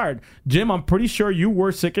sick and tired? Jim, I'm pretty sure you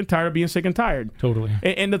were sick and tired of being sick and tired. Totally.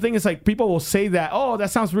 And the thing is, like, people will say that, oh, that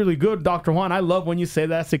sounds really good, Dr. Juan. I love when you say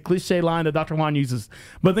that. It's a cliche line that Dr. Juan uses.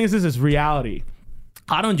 But the thing is, this is reality.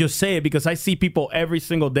 I don't just say it because I see people every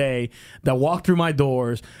single day that walk through my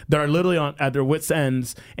doors that are literally at their wits'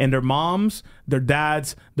 ends, and their moms, their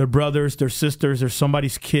dads, their brothers, their sisters, they're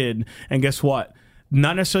somebody's kid. And guess what?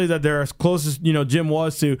 Not necessarily that they're as close as Jim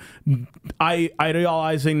was to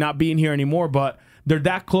idealizing not being here anymore, but they're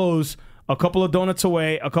that close, a couple of donuts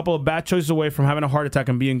away, a couple of bad choices away from having a heart attack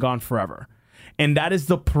and being gone forever. And that is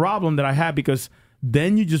the problem that I have, because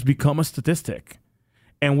then you just become a statistic.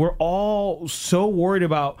 And we're all so worried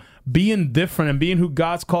about being different and being who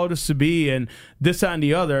God's called us to be and this, that, and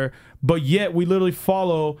the other. But yet we literally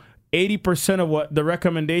follow 80% of what the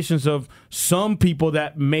recommendations of some people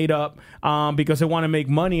that made up because they want to make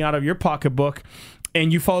money out of your pocketbook.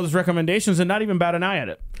 And you follow those recommendations and not even bat an eye at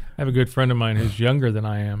it. I have a good friend of mine who's younger than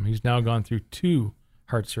I am. He's now gone through 2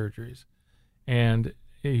 heart surgeries. And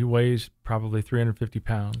he weighs probably 350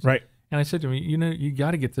 pounds. Right. And I said to him, you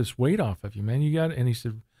got to get this weight off of you, man. You got it. And he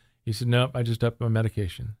said, nope, I just upped my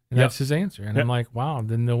medication. And that's his answer. And I'm like, wow,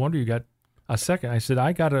 then no wonder you got a second. I said,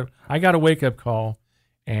 I got a wake-up call,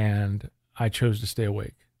 and I chose to stay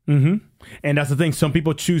awake. Mm-hmm. And that's the thing. Some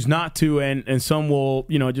people choose not to, and some will,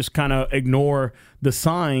 just kind of ignore the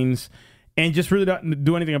signs and just really not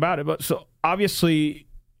do anything about it. But so obviously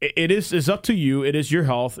it's up to you. It is your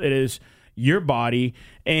health. It is your body.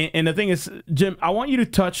 And the thing is, Jim, I want you to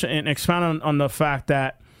touch and expound on the fact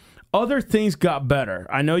that other things got better.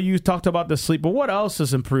 I know you talked about the sleep, but what else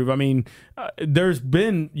has improved? I mean, you've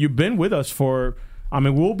been with us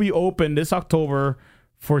we'll be open this October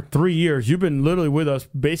for 3 years. You've been literally with us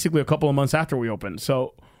basically a couple of months after we opened.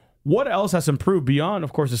 So what else has improved beyond,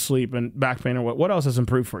 of course, the sleep and back pain, or what else has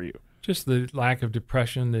improved for you? Just the lack of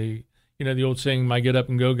depression, the old saying, my get up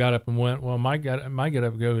and go got up and went. Well, my get up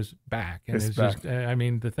and go is back. And it's back. just, I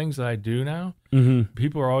mean, the things that I do now, Mm-hmm.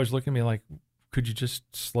 people are always looking at me like, could you just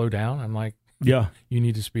slow down? I'm like, yeah, you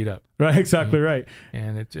need to speed up. Right, exactly right.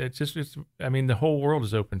 And it's I mean, the whole world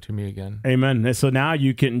is open to me again. Amen. And so now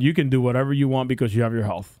you can do whatever you want because you have your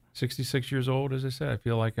health. 66 years old, as I said, I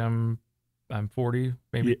feel like I'm 40,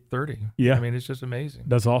 maybe 30. Yeah. I mean, it's just amazing.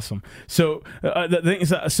 That's awesome. So the thing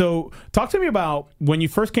is, so talk to me about when you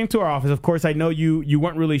first came to our office. Of course, I know you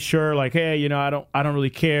weren't really sure, like, hey, I don't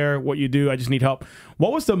really care what you do. I just need help.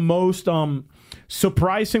 What was the most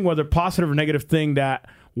surprising, whether positive or negative, thing that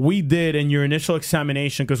we did in your initial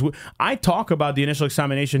examination? Because I talk about the initial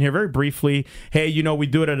examination here very briefly. Hey, we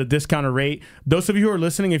do it at a discounted rate. Those of you who are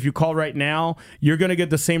listening, if you call right now, you're going to get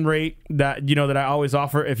the same rate that that I always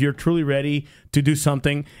offer if you're truly ready to do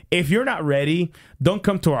something. If you're not ready, don't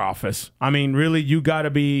come to our office. I mean, really, you got to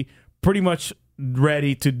be pretty much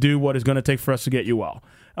ready to do what is going to take for us to get you well.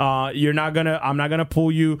 I'm not gonna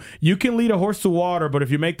pull you. You can lead a horse to water, but if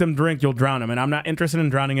you make them drink, you'll drown them. And I'm not interested in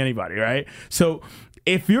drowning anybody, right? So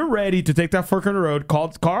if you're ready to take that fork in the road,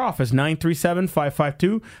 call our office,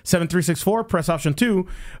 937-552-7364, press option 2.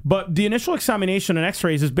 But the initial examination and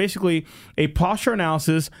x-rays is basically a posture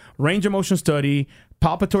analysis, range of motion study,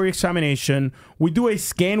 palpatory examination. We do a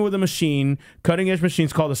scan with a machine, cutting-edge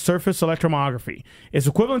machines called the surface electromyography. It's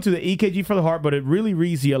equivalent to the EKG for the heart, but it really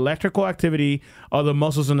reads the electrical activity of the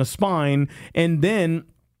muscles in the spine. And then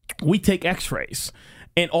we take x-rays.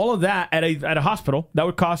 And all of that at a hospital, that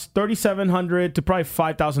would cost $3,700 to probably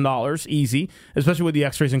 $5,000 easy, especially with the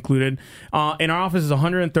x-rays included. In our office is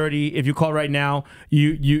 $130. If you call right now,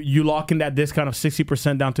 you lock in that discount of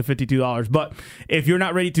 60% down to $52. But if you're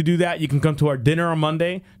not ready to do that, you can come to our dinner on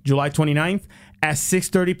Monday, July 29th at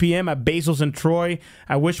 6:30 p.m. at Basil's in Troy,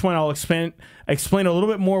 at which point I'll explain a little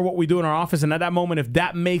bit more what we do in our office. And at that moment, if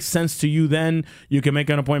that makes sense to you, then you can make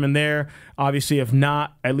an appointment there. Obviously, if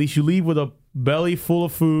not, at least you leave with a belly full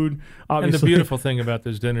of food. Obviously. And the beautiful thing about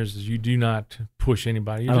those dinners is you do not push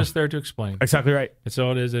anybody. You're just there to explain. Exactly right. That's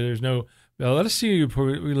all it is. There's no, let us see you before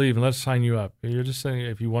we leave and let's sign you up. You're just saying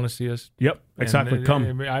if you want to see us. Yep, exactly.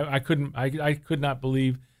 Come. I could not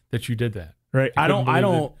believe that you did that. Right.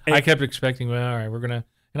 I kept expecting, well, all right, we're going to,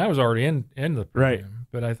 and I was already in the program. Right.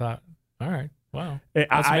 But I thought, all right. Wow,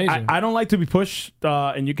 that's amazing. I don't like to be pushed,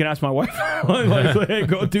 and you can ask my wife. like, hey,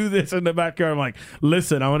 go do this in the backyard. I'm like,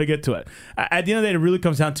 listen, I want to get to it. At the end of the day, it really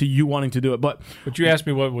comes down to you wanting to do it. But you asked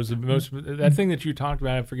me what was the most, that thing that you talked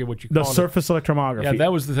about, I forget what you called it. The surface electromyography. Yeah,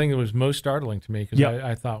 that was the thing that was most startling to me because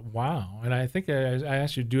I thought, wow. And I think I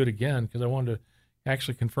asked you to do it again because I wanted to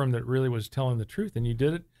actually confirm that it really was telling the truth. And you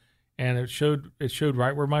did it, and it showed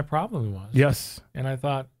right where my problem was. Yes. And I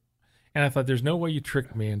thought, there's no way you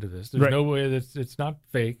tricked me into this. There's no way that it's not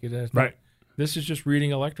fake. This is just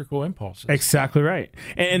reading electrical impulses. Exactly right.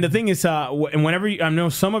 And the thing is, and whenever I know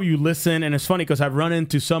some of you listen, and it's funny because I've run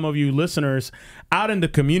into some of you listeners out in the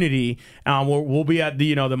community. We'll be at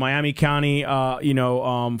the Miami County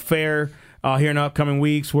fair. Here in the upcoming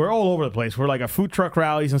weeks. We're all over the place. We're like at food truck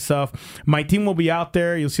rallies and stuff. My team will be out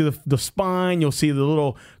there. You'll see the spine. You'll see the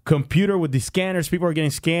little computer with the scanners. People are getting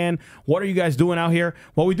scanned. What are you guys doing out here?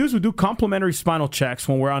 What we do is we do complimentary spinal checks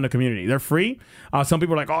when we're out in the community. They're free. Some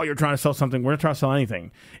people are like, oh, you're trying to sell something. We're not trying to sell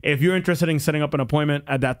anything. If you're interested in setting up an appointment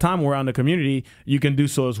at that time we're out in the community, you can do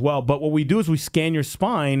so as well. But what we do is we scan your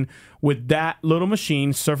spine with that little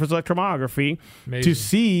machine, surface electromyography, to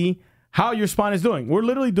see how your spine is doing. We're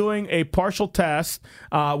literally doing a partial test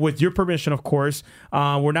with your permission, of course.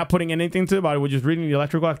 We're not putting anything to the body. We're just reading the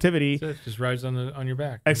electrical activity. So it just rides on your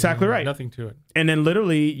back. Exactly right. Nothing to it. And then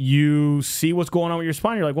literally you see what's going on with your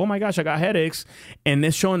spine. You're like, oh my gosh, I got headaches. And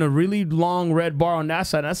it's showing a really long red bar on that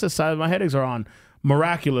side. That's the side my headaches are on.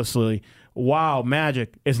 Miraculously. Wow,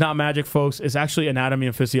 magic. It's not magic, folks. It's actually anatomy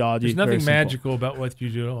and physiology. There's nothing magical about what you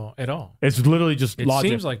do at all. It's literally just logic.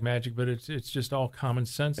 It seems like magic, but it's just all common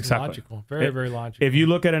sense and logical. Very logical. If you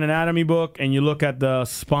look at an anatomy book and you look at the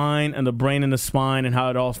spine and the brain in the spine and how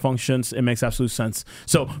it all functions, it makes absolute sense.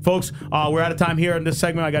 So, folks, we're out of time here in this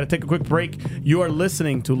segment. I got to take a quick break. You are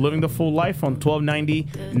listening to Living the Full Life on 1290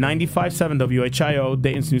 95.7 WHIO,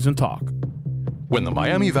 Dayton's News and Talk. When the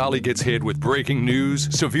Miami Valley gets hit with breaking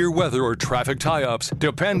news, severe weather, or traffic tie-ups,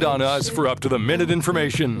 depend on us for up-to-the-minute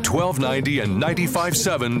information. 1290 and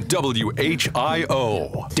 95.7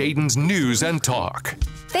 WHIO, Dayton's News and Talk.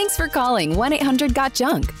 Thanks for calling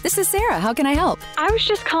 1-800-GOT-JUNK. This is Sarah. How can I help? I was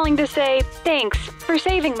just calling to say thanks for for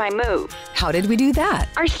saving my move. How did we do that?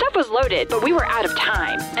 Our stuff was loaded, but we were out of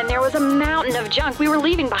time. And there was a mountain of junk we were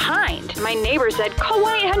leaving behind. My neighbor said, call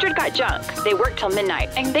 1-800-GOT-JUNK. They work till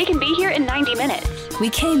midnight, and they can be here in 90 minutes. We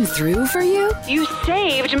came through for you? You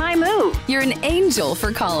saved my move. You're an angel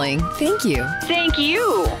for calling. Thank you. Thank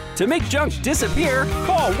you. To make junk disappear,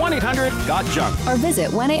 call 1-800-GOT-JUNK. Or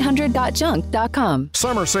visit 1-800-GOT-JUNK.com.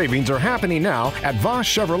 Summer savings are happening now at Voss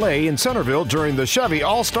Chevrolet in Centerville during the Chevy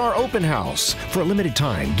All-Star Open House. For a limited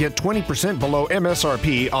time, get 20% below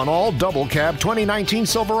MSRP on all double cab 2019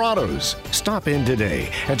 Silverados. Stop in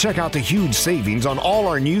today and check out the huge savings on all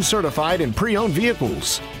our new certified and pre-owned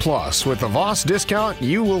vehicles. Plus, with the Voss discount,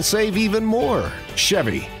 you will save even more.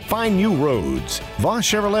 Chevy, find new roads. Voss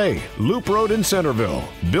Chevrolet, Loop Road in Centerville.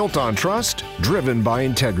 Built on trust, driven by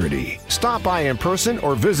integrity. Stop by in person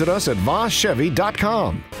or visit us at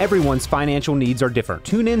VossChevy.com. Everyone's financial needs are different.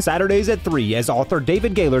 Tune in Saturdays at 3 as author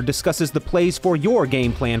David Gaylor discusses the plays for your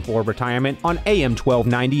game plan for retirement on AM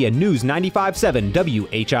 1290 and News 95.7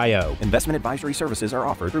 WHIO. Investment advisory services are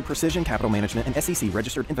offered through Precision Capital Management and SEC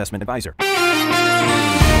Registered Investment Advisor.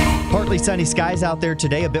 Partly sunny skies out there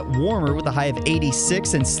today, a bit warmer with a high of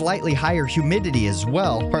 86 and slightly higher humidity as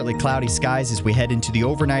well. Partly cloudy skies as we head into the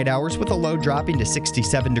overnight hours with a low dropping to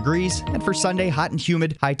 67 degrees. And for Sunday, hot and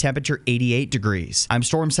humid, high temperature 88 degrees. I'm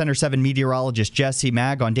Storm Center 7 meteorologist Jesse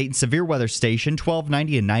Mag on Dayton Severe Weather Station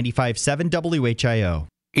 1290 and 95.7 WHIO.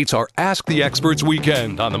 It's our Ask the Experts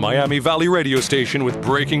weekend on the Miami Valley radio station with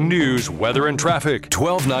breaking news, weather, and traffic.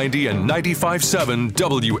 1290 and 95.7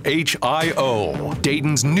 WHIO.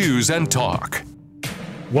 Dayton's News and Talk.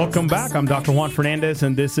 Welcome back. I'm Dr. Juan Fernandez,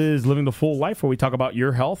 and this is Living the Full Life, where we talk about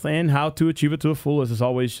your health and how to achieve it to the fullest. As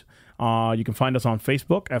always, you can find us on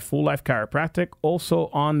Facebook at Full Life Chiropractic, also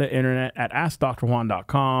on the internet at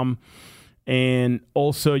AskDrJuan.com. And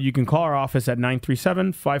also, you can call our office at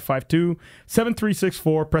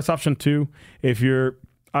 937-552-7364. Press option 2 if you're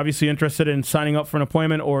obviously interested in signing up for an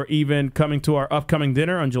appointment or even coming to our upcoming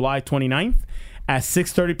dinner on July 29th at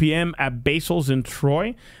 6:30 p.m. at Basil's in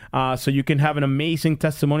Troy. So you can have an amazing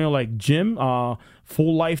testimonial like Jim,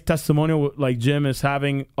 full life testimonial like Jim is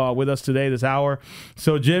having with us today this hour.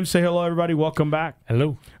 So Jim, say hello, everybody. Welcome back.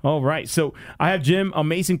 Hello. All right. So I have Jim,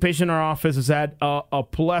 amazing patient in our office, has had a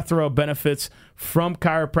plethora of benefits from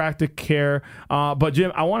chiropractic care. But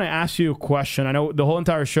Jim, I want to ask you a question. I know the whole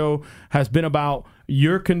entire show has been about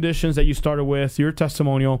your conditions that you started with, your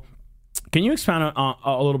testimonial. Can you expand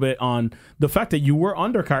a little bit on the fact that you were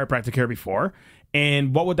under chiropractic care before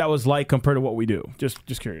and what that was like compared to what we do?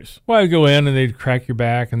 Just curious. Well, I'd go in and they'd crack your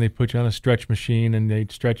back and they'd put you on a stretch machine and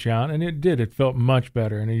they'd stretch you out. And it felt much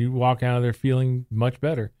better. And you walk out of there feeling much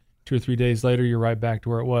better. 2 or 3 days later, you're right back to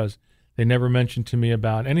where it was. They never mentioned to me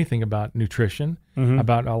about anything about nutrition,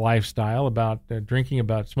 about a lifestyle, about drinking,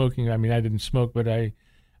 about smoking. I mean, I didn't smoke, but I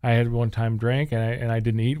had one time drank and I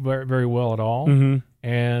didn't eat very, very well at all.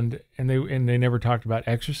 And they never talked about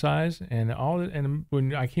exercise and all. And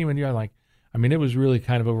when I came in here, it was really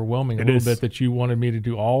kind of overwhelming bit that you wanted me to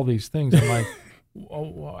do all these things. I'm like,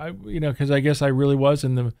 because I guess I really was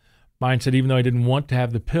in the mindset, even though I didn't want to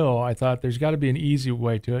have the pill, I thought there's got to be an easy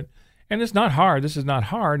way to it. And it's not hard. This is not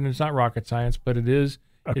hard and it's not rocket science, but it is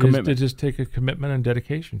a commitment. To just take a commitment and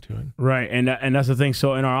dedication to it. Right. And that's the thing.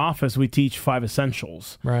 So in our office, we teach 5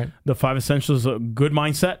 essentials. Right. The 5 essentials are good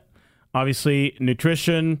mindset, obviously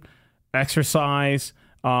nutrition, exercise,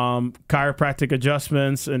 chiropractic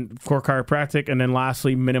adjustments and core chiropractic, and then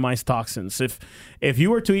lastly, minimize toxins. If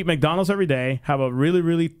you were to eat McDonald's every day, have a really,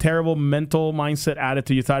 really terrible mental mindset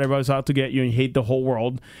attitude, you thought everybody was out to get you and you hate the whole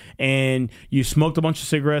world, and you smoked a bunch of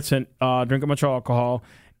cigarettes and drink a bunch of alcohol,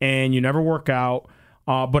 and you never work out,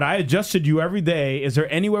 but I adjusted you every day, is there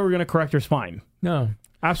any way we're going to correct your spine? No.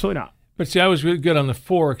 Absolutely not. But see, I was really good on the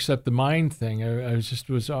 4, except the mind thing. I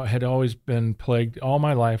had always been plagued all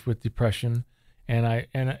my life with depression. And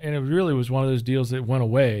it really was one of those deals that went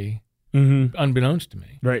away unbeknownst to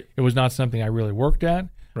me. Right. It was not something I really worked at.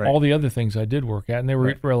 Right. All the other things I did work at, and they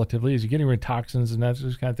were relatively easy. Getting rid of toxins and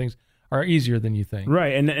those kind of things are easier than you think.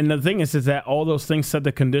 Right. And the thing is that all those things set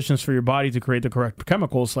the conditions for your body to create the correct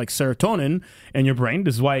chemicals like serotonin in your brain.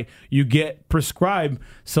 This is why you get prescribed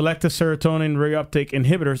selective serotonin reuptake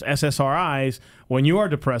inhibitors, SSRIs, when you are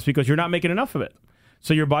depressed because you're not making enough of it.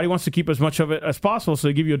 So your body wants to keep as much of it as possible, so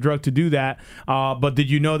they give you a drug to do that. But did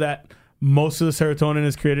you know that most of the serotonin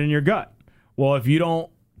is created in your gut? Well, if you don't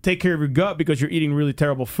take care of your gut because you're eating really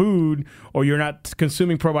terrible food or you're not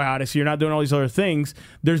consuming probiotics, you're not doing all these other things,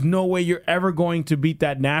 there's no way you're ever going to beat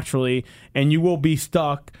that naturally, and you will be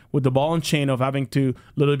stuck with the ball and chain of having to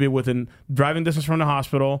literally be within driving distance from the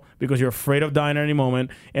hospital because you're afraid of dying at any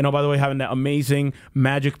moment. And oh, by the way, having that amazing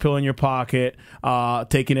magic pill in your pocket,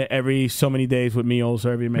 taking it every so many days with meals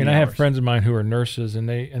or every many hours. I have friends of mine who are nurses, and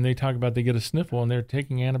they talk about they get a sniffle and they're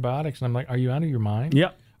taking antibiotics, and I'm like, are you out of your mind?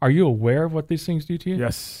 Yep. Are you aware of what these things do to you?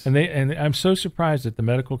 Yes. And I'm so surprised that the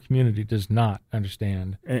medical community does not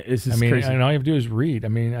understand. It's just crazy. And all you have to do is read. I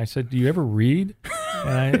mean, I said, do you ever read?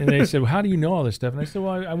 And they said, well, how do you know all this stuff? And I said,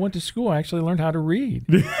 well, I went to school. I actually learned how to read.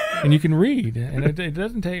 And you can read. And it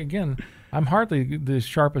doesn't take, again, I'm hardly the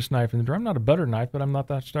sharpest knife in the drawer. I'm not a butter knife, but I'm not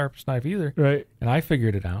that sharpest knife either. Right. And I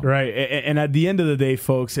figured it out. Right. And at the end of the day,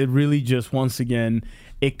 folks, it really just, once again,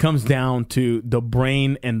 it comes down to the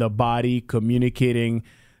brain and the body communicating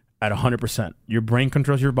at 100%. Your brain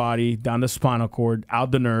controls your body down the spinal cord,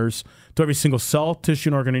 out the nerves, to every single cell, tissue,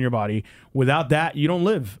 and organ in your body. Without that, you don't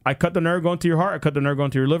live. I cut the nerve going to your heart. I cut the nerve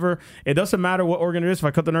going to your liver. It doesn't matter what organ it is. If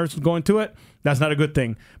I cut the nerves going to it, that's not a good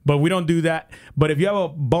thing. But we don't do that. But if you have a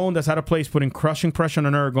bone that's out of place, putting crushing pressure on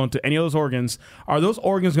a nerve going to any of those organs, are those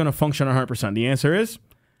organs going to function 100%? The answer is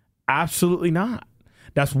absolutely not.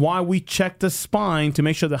 That's why we check the spine to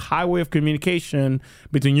make sure the highway of communication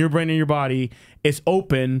between your brain and your body is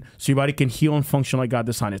open so your body can heal and function like God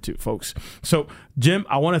designed it to, folks. So, Jim,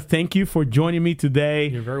 I want to thank you for joining me today.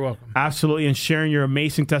 You're very welcome. Absolutely, and sharing your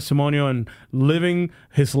amazing testimonial and living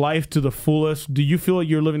his life to the fullest. Do you feel like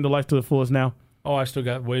you're living the life to the fullest now? Oh, I still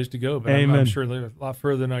got ways to go, but Amen. I'm sure live a lot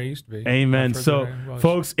further than I used to be. Amen. So,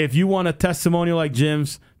 folks, if you want a testimonial like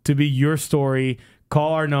Jim's to be your story,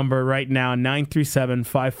 call our number right now,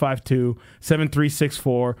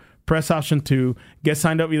 937-552-7364. Press option 2. Get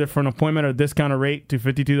signed up either for an appointment at a discounted rate to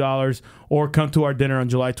 $52 or come to our dinner on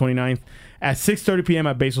July 29th at 6:30 p.m.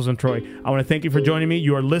 at Basil's in Troy. I want to thank you for joining me.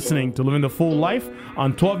 You are listening to Living the Full Life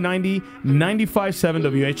on 1290 95.7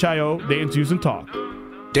 WHIO, Dayton's News and Talk.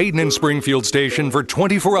 Dayton and Springfield station for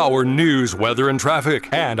 24-hour news, weather, and traffic,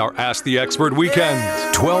 and our Ask the Expert weekends.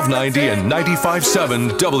 1290 and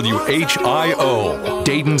 95.7 WHIO,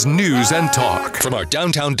 Dayton's News and Talk. From our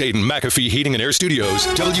downtown Dayton McAfee Heating and Air Studios,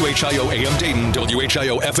 WHIO AM Dayton,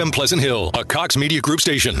 WHIO FM Pleasant Hill, a Cox Media Group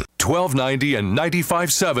station. 1290 and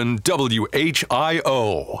 95.7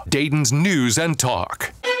 WHIO, Dayton's News and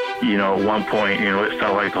Talk. You know, at one point, it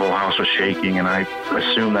felt like the whole house was shaking, and I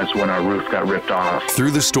assume that's when our roof got ripped off.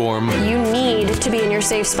 Through the storm. You need to be in your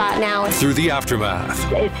safe spot now. Through the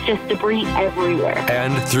aftermath. It's just debris everywhere.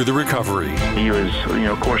 And through the recovery. He was,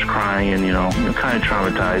 of course, crying and, kind of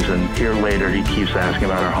traumatized. And a year later, he keeps asking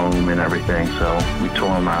about our home and everything. So we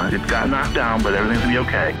told him it got knocked down, but everything's going to be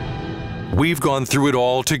okay. We've gone through it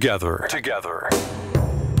all together.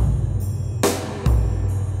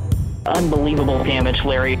 Unbelievable damage,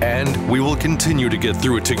 Larry. And we will continue to get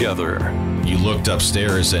through it together. You looked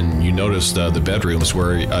upstairs and you noticed the bedrooms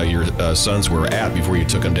where your sons were at before you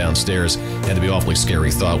took them downstairs. Had to be an awfully scary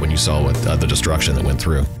thought when you saw what the destruction that went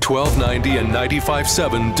through. 1290 and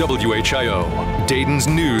 95.7 WHIO, Dayton's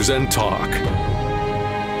News and Talk.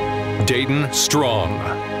 Dayton Strong.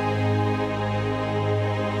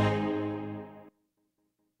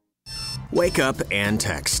 Wake up and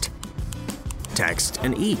text. Text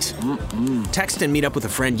and eat. Text and meet up with a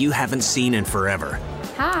friend you haven't seen in forever.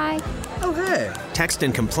 Hi. Oh, hey. Text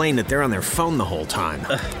and complain that they're on their phone the whole time.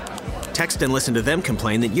 Text and listen to them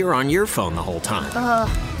complain that you're on your phone the whole time.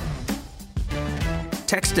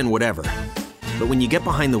 Text and whatever. But when you get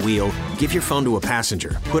behind the wheel, give your phone to a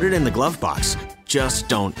passenger. Put it in the glove box. Just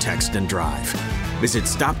don't text and drive. Visit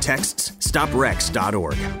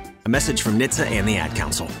StopTextsStopWrecks.org. A message from NHTSA and the Ad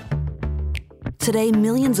Council. Today,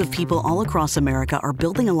 millions of people all across America are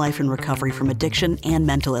building a life in recovery from addiction and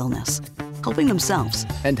mental illness, helping themselves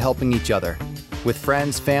and helping each other, with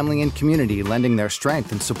friends, family, and community lending their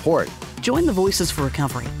strength and support. Join the Voices for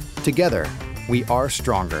Recovery. Together, we are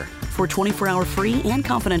stronger. For 24-hour free and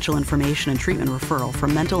confidential information and treatment referral for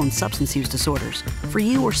mental and substance use disorders, for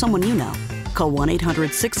you or someone you know, call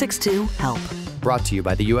 1-800-662-HELP. Brought to you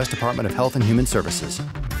by the U.S. Department of Health and Human Services.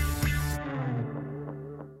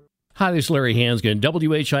 Hi, this is Larry Hansgen.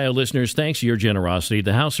 WHIO listeners, thanks to your generosity,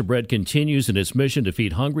 the House of Bread continues in its mission to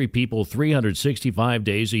feed hungry people 365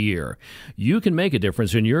 days a year. You can make a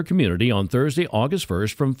difference in your community on Thursday, August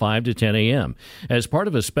 1st from 5 to 10 a.m. As part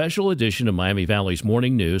of a special edition of Miami Valley's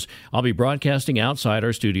Morning News, I'll be broadcasting outside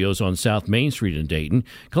our studios on South Main Street in Dayton,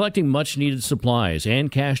 collecting much-needed supplies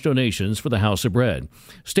and cash donations for the House of Bread.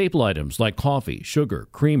 Staple items like coffee, sugar,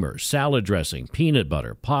 creamer, salad dressing, peanut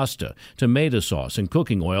butter, pasta, tomato sauce, and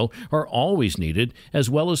cooking oil are always needed, as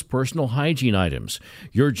well as personal hygiene items.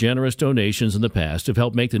 Your generous donations in the past have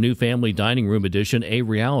helped make the new family dining room addition a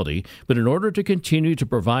reality, but in order to continue to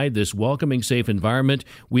provide this welcoming, safe environment,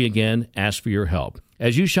 we again ask for your help.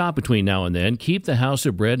 As you shop between now and then, keep the House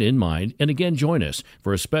of Bread in mind, and again join us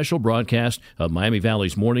for a special broadcast of Miami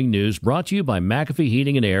Valley's Morning News, brought to you by McAfee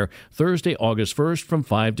Heating and Air, Thursday, August 1st from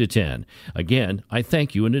 5 to 10. Again, I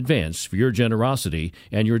thank you in advance for your generosity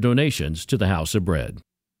and your donations to the House of Bread.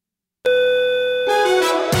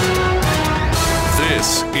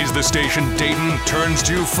 This is the station Dayton turns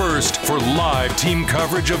to first for live team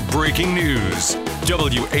coverage of breaking news.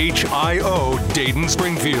 WHIO Dayton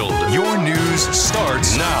Springfield. Your news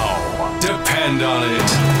starts now. Depend on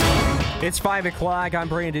it. It's 5 o'clock. I'm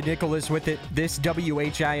Brandon Nicholas with this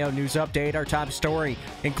WHIO News Update. Our top story.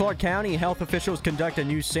 In Clark County, health officials conduct a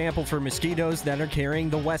new sample for mosquitoes that are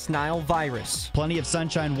carrying the West Nile virus. Plenty of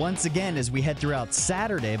sunshine once again as we head throughout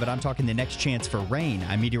Saturday, but I'm talking the next chance for rain.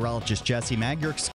 I'm meteorologist Jesse Magyurks.